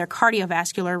aware of their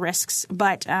cardiovascular risks,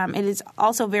 but it is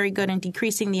also very good in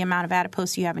decreasing the amount of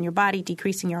adipose you have in your body,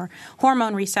 decreasing your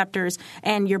hormone receptors,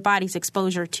 and your body's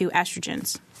exposure to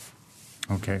estrogens.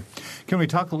 Okay. Can we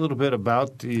talk a little bit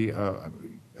about the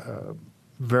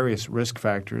various risk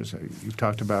factors? You've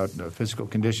talked about physical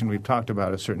condition. We've talked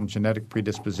about a certain genetic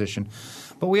predisposition.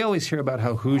 But we always hear about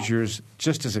how Hoosiers,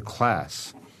 just as a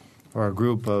class, are a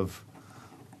group of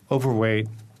overweight,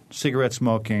 cigarette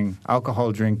smoking,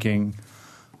 alcohol drinking,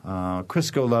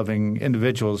 Crisco-loving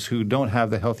individuals who don't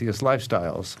have the healthiest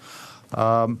lifestyles.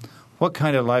 What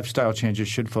kind of lifestyle changes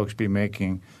should folks be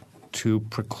making to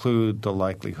preclude the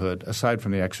likelihood, aside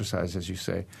from the exercise, as you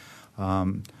say,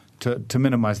 to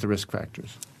minimize the risk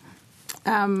factors?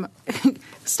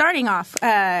 Starting off,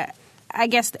 I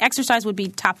guess the exercise would be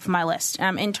top of my list.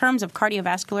 In terms of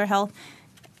cardiovascular health,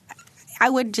 I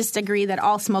would just agree that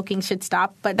all smoking should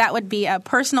stop, but that would be a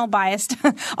personal bias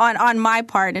on my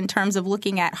part in terms of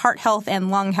looking at heart health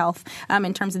and lung health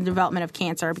in terms of the development of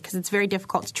cancer, because it's very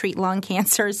difficult to treat lung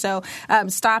cancer. So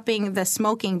stopping the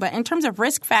smoking. But in terms of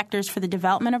risk factors for the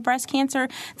development of breast cancer,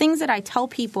 things that I tell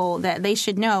people that they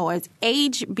should know is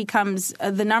age becomes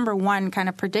the number one kind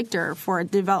of predictor for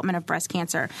development of breast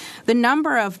cancer. The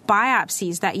number of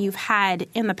biopsies that you've had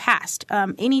in the past,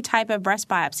 any type of breast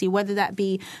biopsy, whether that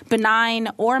be benign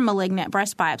or malignant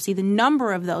breast biopsy, the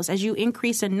number of those, as you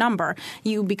increase in number,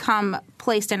 you become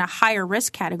placed in a higher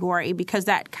risk category, because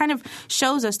that kind of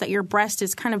shows us that your breast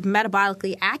is kind of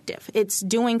metabolically active. It's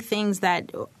doing things that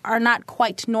are not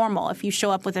quite normal if you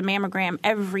show up with a mammogram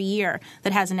every year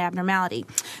that has an abnormality.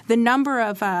 The number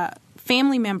of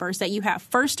family members that you have,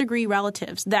 first-degree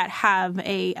relatives that have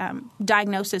a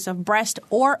diagnosis of breast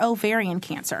or ovarian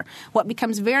cancer. What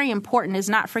becomes very important is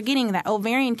not forgetting that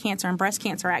ovarian cancer and breast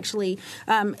cancer are actually,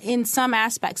 in some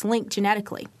aspects, linked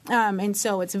genetically. And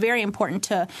so it's very important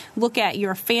to look at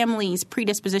your family's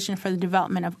predisposition for the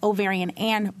development of ovarian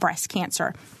and breast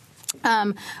cancer.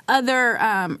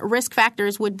 Other risk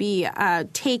factors would be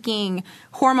taking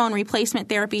hormone replacement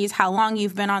therapies, how long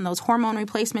you've been on those hormone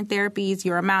replacement therapies,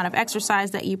 your amount of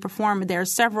exercise that you perform. There are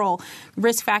several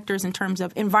risk factors in terms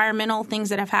of environmental things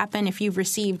that have happened. If you've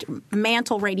received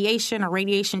mantle radiation or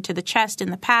radiation to the chest in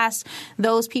the past,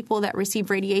 those people that receive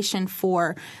radiation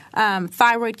for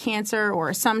thyroid cancer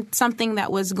or something that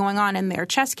was going on in their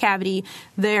chest cavity,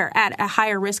 they're at a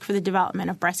higher risk for the development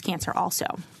of breast cancer also.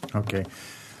 Okay.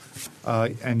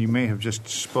 And you may have just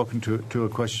spoken to a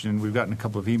question. We've gotten a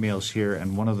couple of emails here,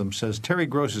 and one of them says, Terry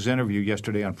Gross's interview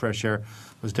yesterday on Fresh Air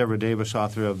was Deborah Davis,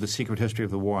 author of The Secret History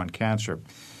of the War on Cancer.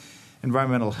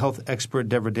 Environmental health expert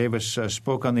Deborah Davis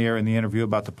spoke on the air in the interview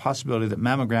about the possibility that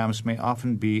mammograms may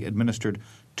often be administered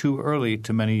too early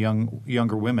to many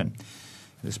younger women.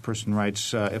 This person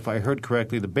writes, if I heard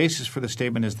correctly, the basis for the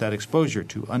statement is that exposure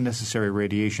to unnecessary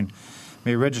radiation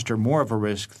may register more of a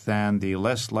risk than the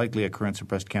less likely occurrence of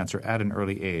breast cancer at an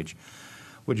early age.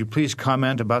 Would you please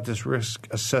comment about this risk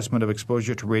assessment of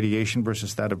exposure to radiation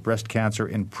versus that of breast cancer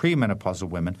in premenopausal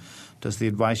women? Does the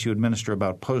advice you administer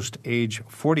about post-age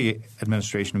 40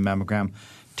 administration of mammogram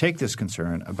take this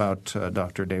concern about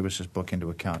Dr. Davis's book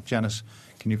into account? Janice,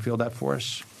 can you field that for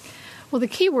us? Well, the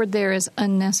key word there is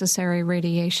unnecessary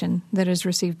radiation that is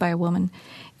received by a woman.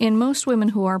 In most women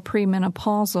who are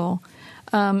premenopausal,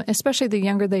 especially the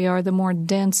younger they are, the more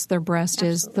dense their breast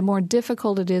is, the more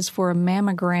difficult it is for a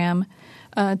mammogram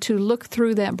to look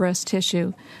through that breast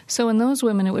tissue. So in those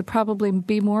women, it would probably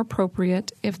be more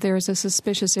appropriate, if there is a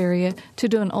suspicious area, to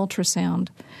do an ultrasound.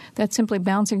 That's simply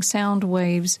bouncing sound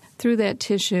waves through that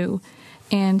tissue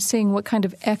and seeing what kind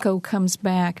of echo comes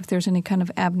back if there's any kind of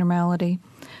abnormality.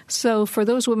 So for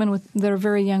those women that are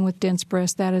very young with dense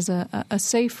breasts, that is a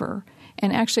safer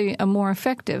and actually a more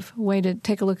effective way to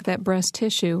take a look at that breast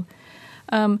tissue.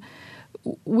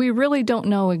 We really don't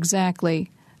know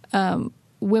exactly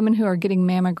women who are getting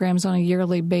mammograms on a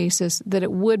yearly basis that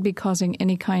it would be causing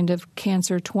any kind of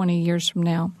cancer 20 years from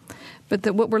now.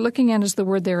 But what we're looking at is the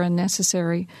word there,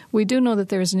 unnecessary. We do know that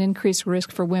there is an increased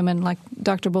risk for women, like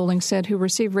Dr. Bowling said, who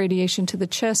receive radiation to the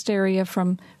chest area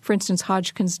from, for instance,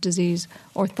 Hodgkin's disease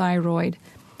or thyroid.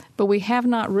 But we have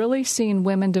not really seen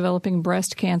women developing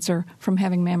breast cancer from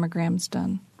having mammograms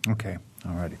done. Okay.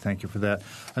 All righty. Thank you for that.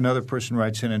 Another person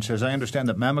writes in and says, I understand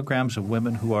that mammograms of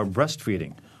women who are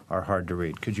breastfeeding are hard to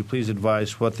read. Could you please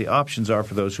advise what the options are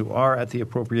for those who are at the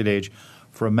appropriate age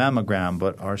for a mammogram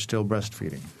but are still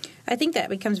breastfeeding? I think that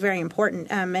becomes very important.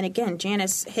 And again,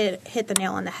 Janice hit the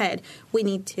nail on the head. We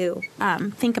need to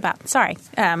think about –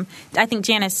 I think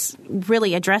Janice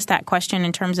really addressed that question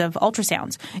in terms of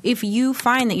ultrasounds. If you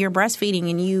find that you're breastfeeding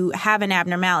and you have an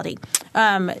abnormality,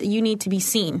 you need to be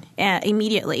seen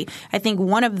immediately. I think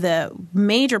one of the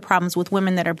major problems with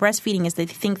women that are breastfeeding is they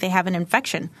think they have an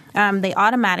infection. They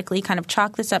automatically kind of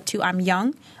chalk this up to I'm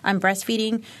young, I'm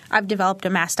breastfeeding, I've developed a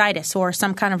mastitis or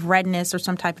some kind of redness or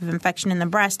some type of infection in the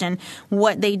breast. And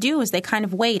what they do is they kind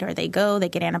of wait, or they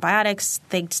get antibiotics,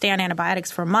 they stay on antibiotics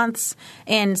for months,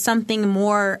 and something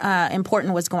more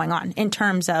important was going on in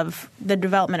terms of the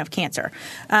development of cancer.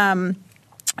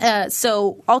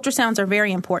 So ultrasounds are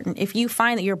very important. If you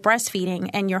find that you're breastfeeding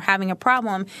and you're having a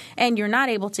problem and you're not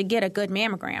able to get a good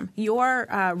mammogram, your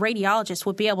radiologist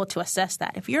will be able to assess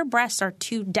that. If your breasts are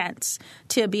too dense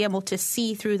to be able to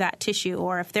see through that tissue,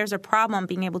 or if there's a problem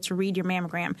being able to read your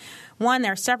mammogram, one,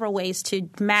 there are several ways to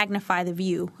magnify the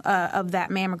view of that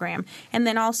mammogram. And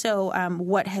then also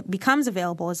what becomes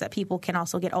available is that people can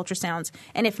also get ultrasounds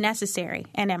and, if necessary,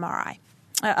 an MRI.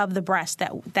 Of the breast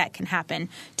that can happen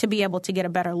to be able to get a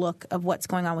better look of what's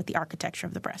going on with the architecture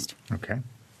of the breast. Okay.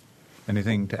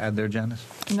 Anything to add there, Janice?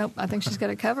 Nope. I think she's got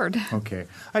it covered. Okay.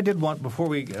 I did want, before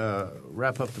we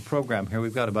wrap up the program here,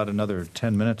 we've got about another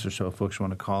 10 minutes or so if folks want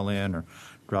to call in or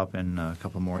drop in a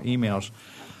couple more emails.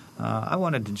 I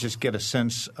wanted to just get a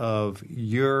sense of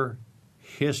your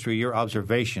history, your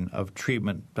observation of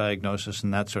treatment, diagnosis,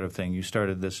 and that sort of thing. You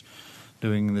started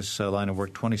doing this line of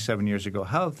work 27 years ago.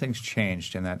 How have things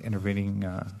changed in that intervening,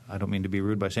 I don't mean to be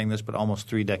rude by saying this, but almost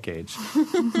 3 decades?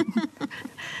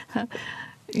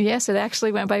 Yes, it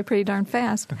actually went by pretty darn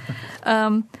fast.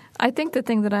 I think the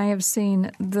thing that I have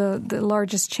seen the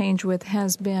largest change with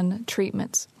has been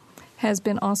treatments, has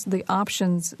been also the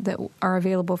options that are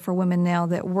available for women now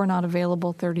that were not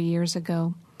available 30 years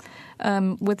ago.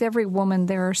 With every woman,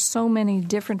 there are so many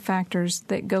different factors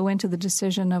that go into the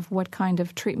decision of what kind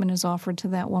of treatment is offered to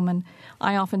that woman.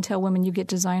 I often tell women you get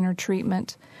designer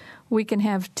treatment. We can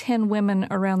have 10 women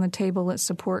around the table at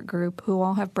support group who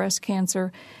all have breast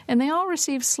cancer, and they all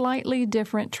receive slightly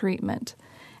different treatment.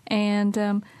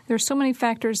 And there's so many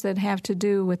factors that have to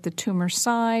do with the tumor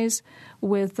size,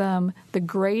 with the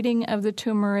grading of the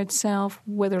tumor itself,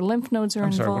 whether lymph nodes are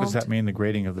involved. What does that mean, the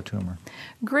grading of the tumor?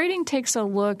 Grading takes a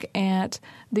look at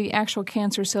the actual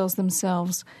cancer cells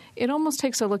themselves. It almost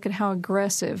takes a look at how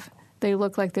aggressive they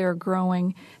look like they're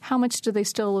growing. How much do they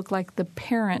still look like the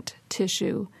parent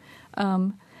tissue?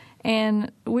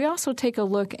 And we also take a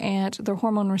look at their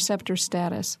hormone receptor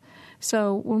status.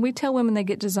 So when we tell women they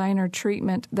get designer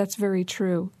treatment, that's very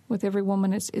true. With every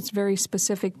woman, it's very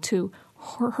specific to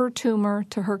her tumor,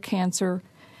 to her cancer,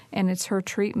 and it's her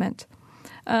treatment.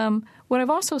 What I've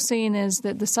also seen is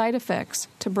that the side effects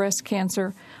to breast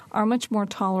cancer are much more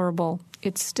tolerable.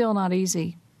 It's still not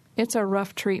easy. It's a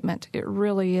rough treatment. It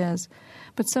really is.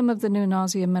 But some of the new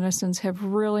nausea medicines have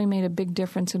really made a big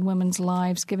difference in women's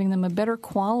lives, giving them a better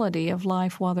quality of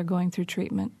life while they're going through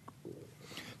treatment.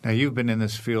 Now, you've been in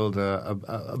this field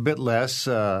a bit less.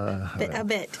 A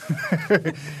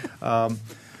bit.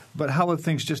 But how have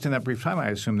things, just in that brief time, I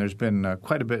assume there's been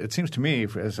quite a bit, it seems to me,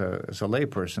 as a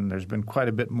layperson, there's been quite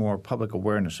a bit more public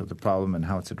awareness of the problem and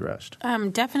how it's addressed.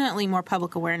 Definitely more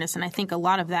public awareness, and I think a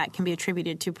lot of that can be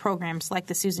attributed to programs like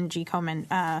the Susan G.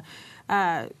 Komen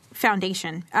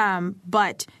Foundation.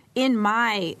 But in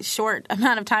my short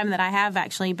amount of time that I have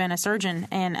actually been a surgeon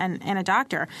and a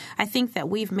doctor, I think that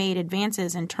we've made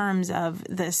advances in terms of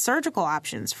the surgical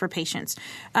options for patients.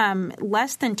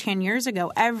 Less than 10 years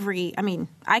ago,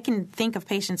 I can think of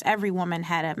patients, every woman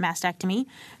had a mastectomy.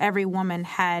 Every woman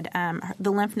had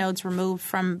the lymph nodes removed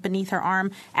from beneath her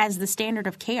arm as the standard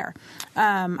of care.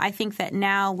 I think that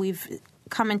now we've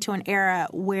come into an era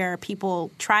where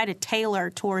people try to tailor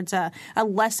towards a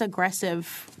less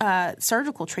aggressive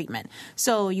surgical treatment.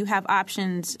 So you have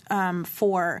options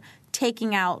for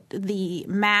taking out the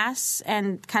mass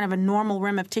and kind of a normal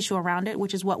rim of tissue around it,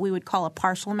 which is what we would call a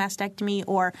partial mastectomy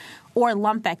or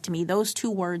lumpectomy. Those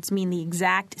two words mean the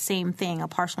exact same thing, a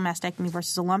partial mastectomy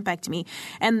versus a lumpectomy.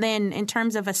 And then in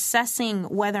terms of assessing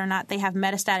whether or not they have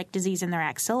metastatic disease in their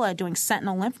axilla, doing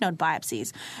sentinel lymph node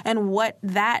biopsies. And what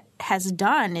that has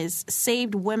done is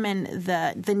saved women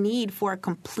the need for a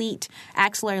complete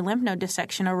axillary lymph node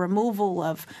dissection, a removal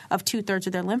of 2/3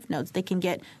 of their lymph nodes. They can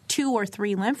get 2 or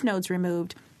 3 lymph nodes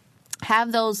removed,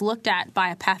 have those looked at by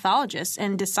a pathologist,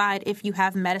 and decide if you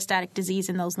have metastatic disease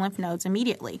in those lymph nodes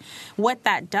immediately. What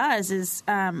that does is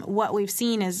what we've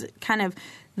seen is kind of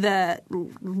the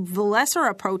lesser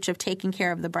approach of taking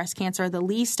care of the breast cancer, the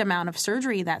least amount of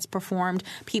surgery that's performed,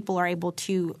 people are able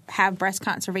to have breast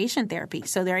conservation therapy.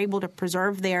 So they're able to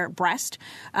preserve their breast.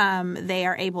 They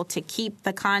are able to keep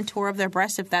the contour of their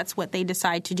breast if that's what they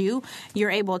decide to do. You're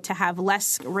able to have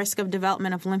less risk of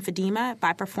development of lymphedema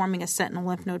by performing a sentinel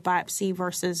lymph node biopsy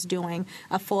versus doing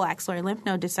a full axillary lymph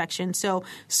node dissection. So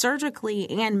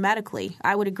surgically and medically,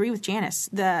 I would agree with Janice,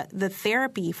 the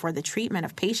therapy for the treatment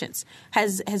of patients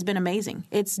has been amazing.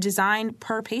 It's designed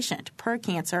per patient, per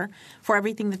cancer, for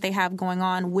everything that they have going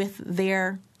on with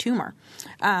their tumor.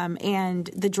 And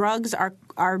the drugs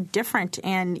are different,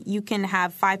 and you can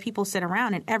have 5 people sit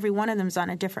around, and every one of them is on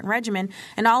a different regimen,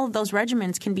 and all of those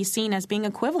regimens can be seen as being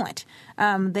equivalent.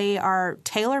 They are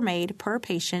tailor-made per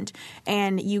patient,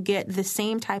 and you get the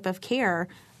same type of care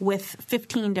with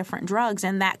 15 different drugs,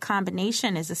 and that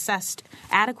combination is assessed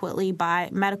adequately by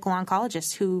medical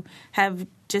oncologists who have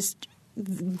just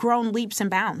grown leaps and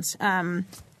bounds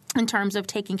in terms of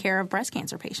taking care of breast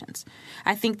cancer patients.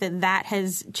 I think that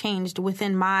has changed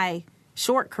within my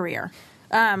short career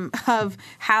of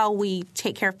how we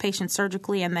take care of patients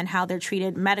surgically and then how they're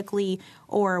treated medically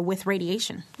or with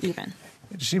radiation even.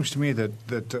 It seems to me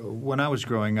that when I was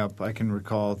growing up, I can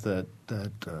recall that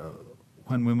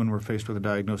when women were faced with a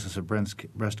diagnosis of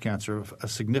breast cancer, a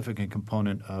significant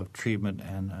component of treatment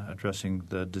and addressing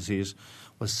the disease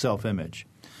was self-image,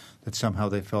 that somehow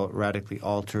they felt radically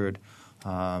altered.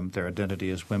 Their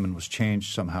identity as women was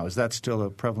changed somehow. Is that still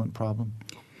a prevalent problem?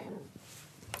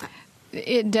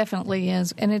 It definitely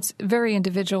is, and it's very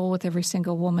individual with every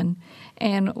single woman.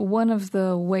 And one of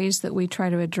the ways that we try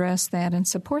to address that and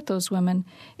support those women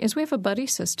is we have a buddy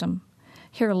system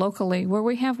here locally where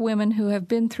we have women who have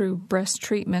been through breast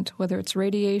treatment, whether it's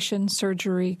radiation,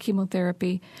 surgery,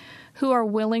 chemotherapy, who are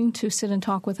willing to sit and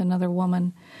talk with another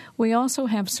woman. We also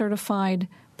have certified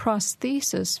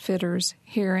prosthesis fitters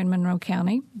here in Monroe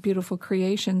County, Beautiful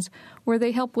Creations, where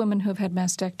they help women who have had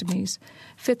mastectomies,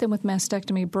 fit them with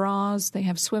mastectomy bras, they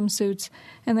have swimsuits,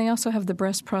 and they also have the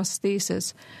breast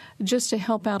prosthesis, just to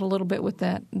help out a little bit with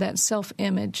that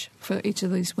self-image for each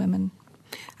of these women.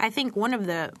 I think one of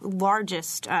the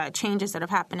largest changes that have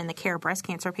happened in the care of breast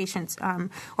cancer patients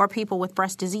or people with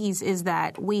breast disease is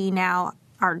that we now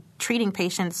are treating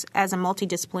patients as a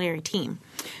multidisciplinary team.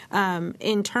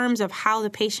 In terms of how the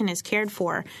patient is cared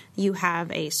for, you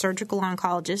have a surgical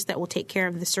oncologist that will take care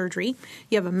of the surgery.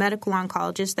 You have a medical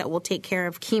oncologist that will take care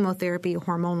of chemotherapy or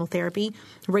hormonal therapy,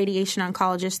 radiation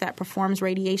oncologist that performs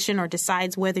radiation or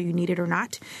decides whether you need it or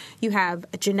not. You have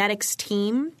a genetics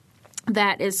team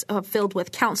that is filled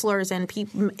with counselors and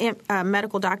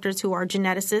medical doctors who are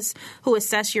geneticists who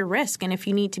assess your risk and if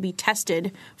you need to be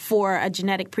tested for a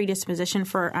genetic predisposition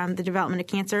for the development of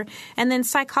cancer. And then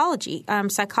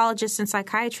psychologists and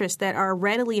psychiatrists that are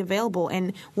readily available.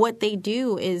 And what they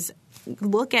do is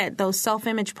look at those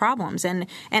self-image problems and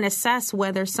assess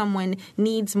whether someone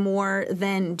needs more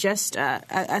than just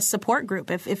a support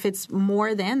group. If it's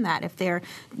more than that, if they're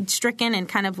stricken and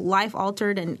kind of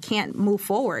life-altered and can't move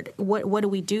forward, what do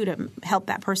we do to help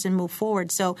that person move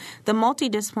forward? So the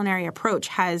multidisciplinary approach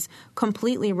has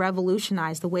completely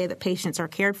revolutionized the way that patients are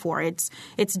cared for. It's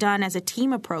done as a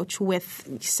team approach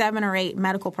with 7 or 8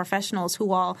 medical professionals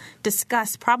who all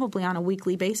discuss probably on a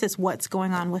weekly basis what's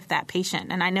going on with that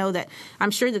patient. And I know that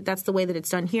I'm sure that that's the way that it's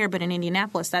done here, but in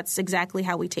Indianapolis, that's exactly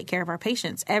how we take care of our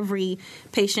patients. Every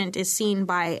patient is seen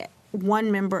by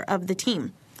one member of the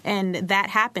team. And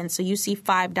that happens. So you see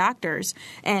 5 doctors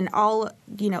and all,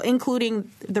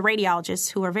 including the radiologists,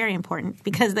 who are very important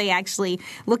because they actually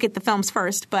look at the films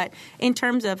first. But in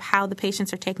terms of how the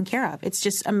patients are taken care of, it's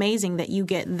just amazing that you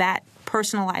get that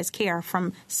personalized care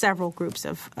from several groups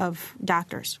of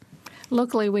doctors.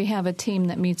 Locally, we have a team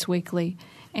that meets weekly,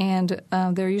 and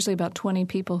there are usually about 20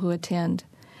 people who attend.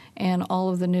 And all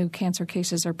of the new cancer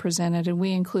cases are presented. And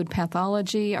we include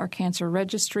pathology, our cancer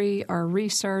registry, our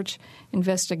research,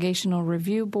 investigational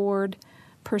review board.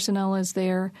 Personnel is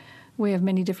there. We have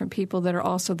many different people that are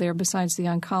also there besides the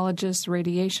oncologist,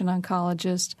 radiation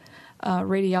oncologist.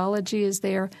 Radiology is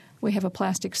there. We have a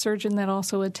plastic surgeon that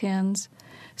also attends.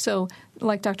 So,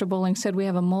 like Dr. Bowling said, we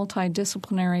have a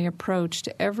multidisciplinary approach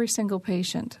to every single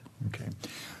patient. Okay.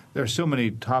 There are so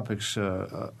many topics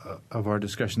of our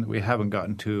discussion that we haven't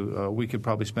gotten to. We could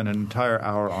probably spend an entire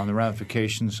hour on the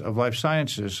ramifications of life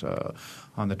sciences,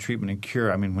 on the treatment and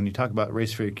cure. I mean, when you talk about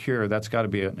race-free cure, that's got to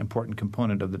be an important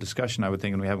component of the discussion, I would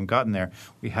think, and we haven't gotten there.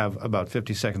 We have about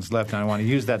 50 seconds left, and I want to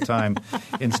use that time,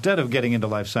 instead of getting into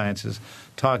life sciences,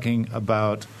 talking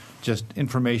about just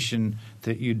information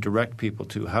that you direct people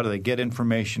to. How do they get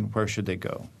information? Where should they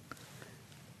go?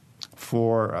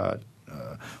 For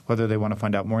whether they want to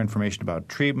find out more information about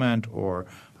treatment or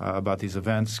about these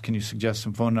events, can you suggest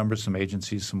some phone numbers, some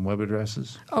agencies, some web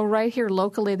addresses? Oh, right here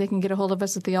locally, they can get a hold of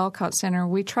us at the Alcott Center.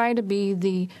 We try to be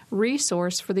the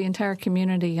resource for the entire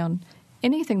community on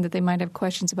anything that they might have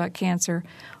questions about cancer.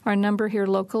 Our number here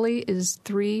locally is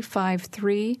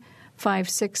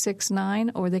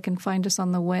 353-5669, or they can find us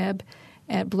on the web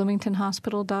at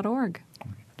bloomingtonhospital.org.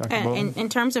 In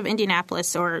terms of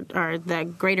Indianapolis or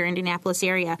the greater Indianapolis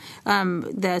area,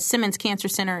 the Simmons Cancer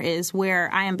Center is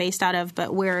where I am based out of,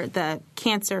 but where the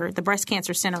breast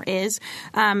cancer center is.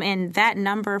 And that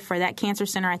number for that cancer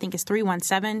center, I think, is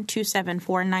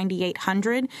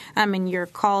 317-274-9800. And your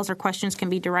calls or questions can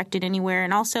be directed anywhere.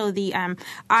 And also the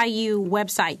IU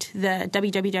website, the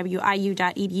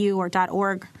www.iu.edu or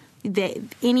 .org.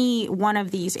 Any one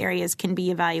of these areas can be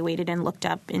evaluated and looked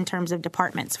up in terms of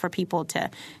departments for people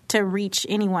to reach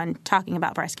anyone talking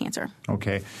about breast cancer.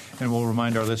 Okay. And we'll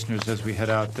remind our listeners as we head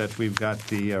out that we've got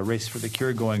the Race for the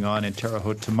Cure going on in Terre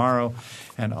Haute tomorrow,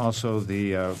 and also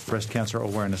the Breast Cancer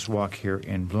Awareness Walk here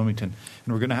in Bloomington.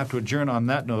 And we're going to have to adjourn on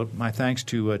that note. My thanks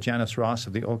to Janice Ross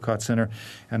of the Olcott Center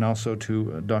and also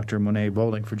to Dr. Monet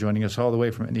Bowling for joining us all the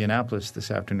way from Indianapolis this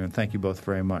afternoon. Thank you both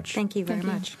very much. Thank you very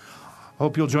much.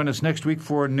 Hope you'll join us next week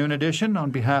for Noon Edition. On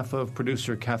behalf of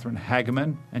producer Catherine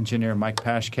Hageman, engineer Mike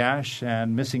Pashkash,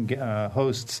 and missing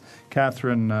hosts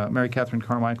Mary Catherine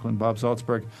Carmichael and Bob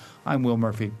Zaltzberg, I'm Will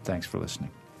Murphy. Thanks for listening.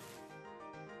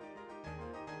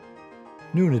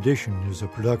 Noon Edition is a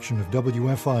production of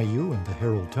WFIU and the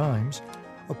Herald Times.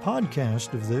 A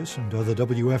podcast of this and other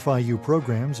WFIU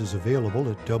programs is available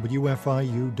at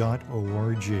wfiu.org.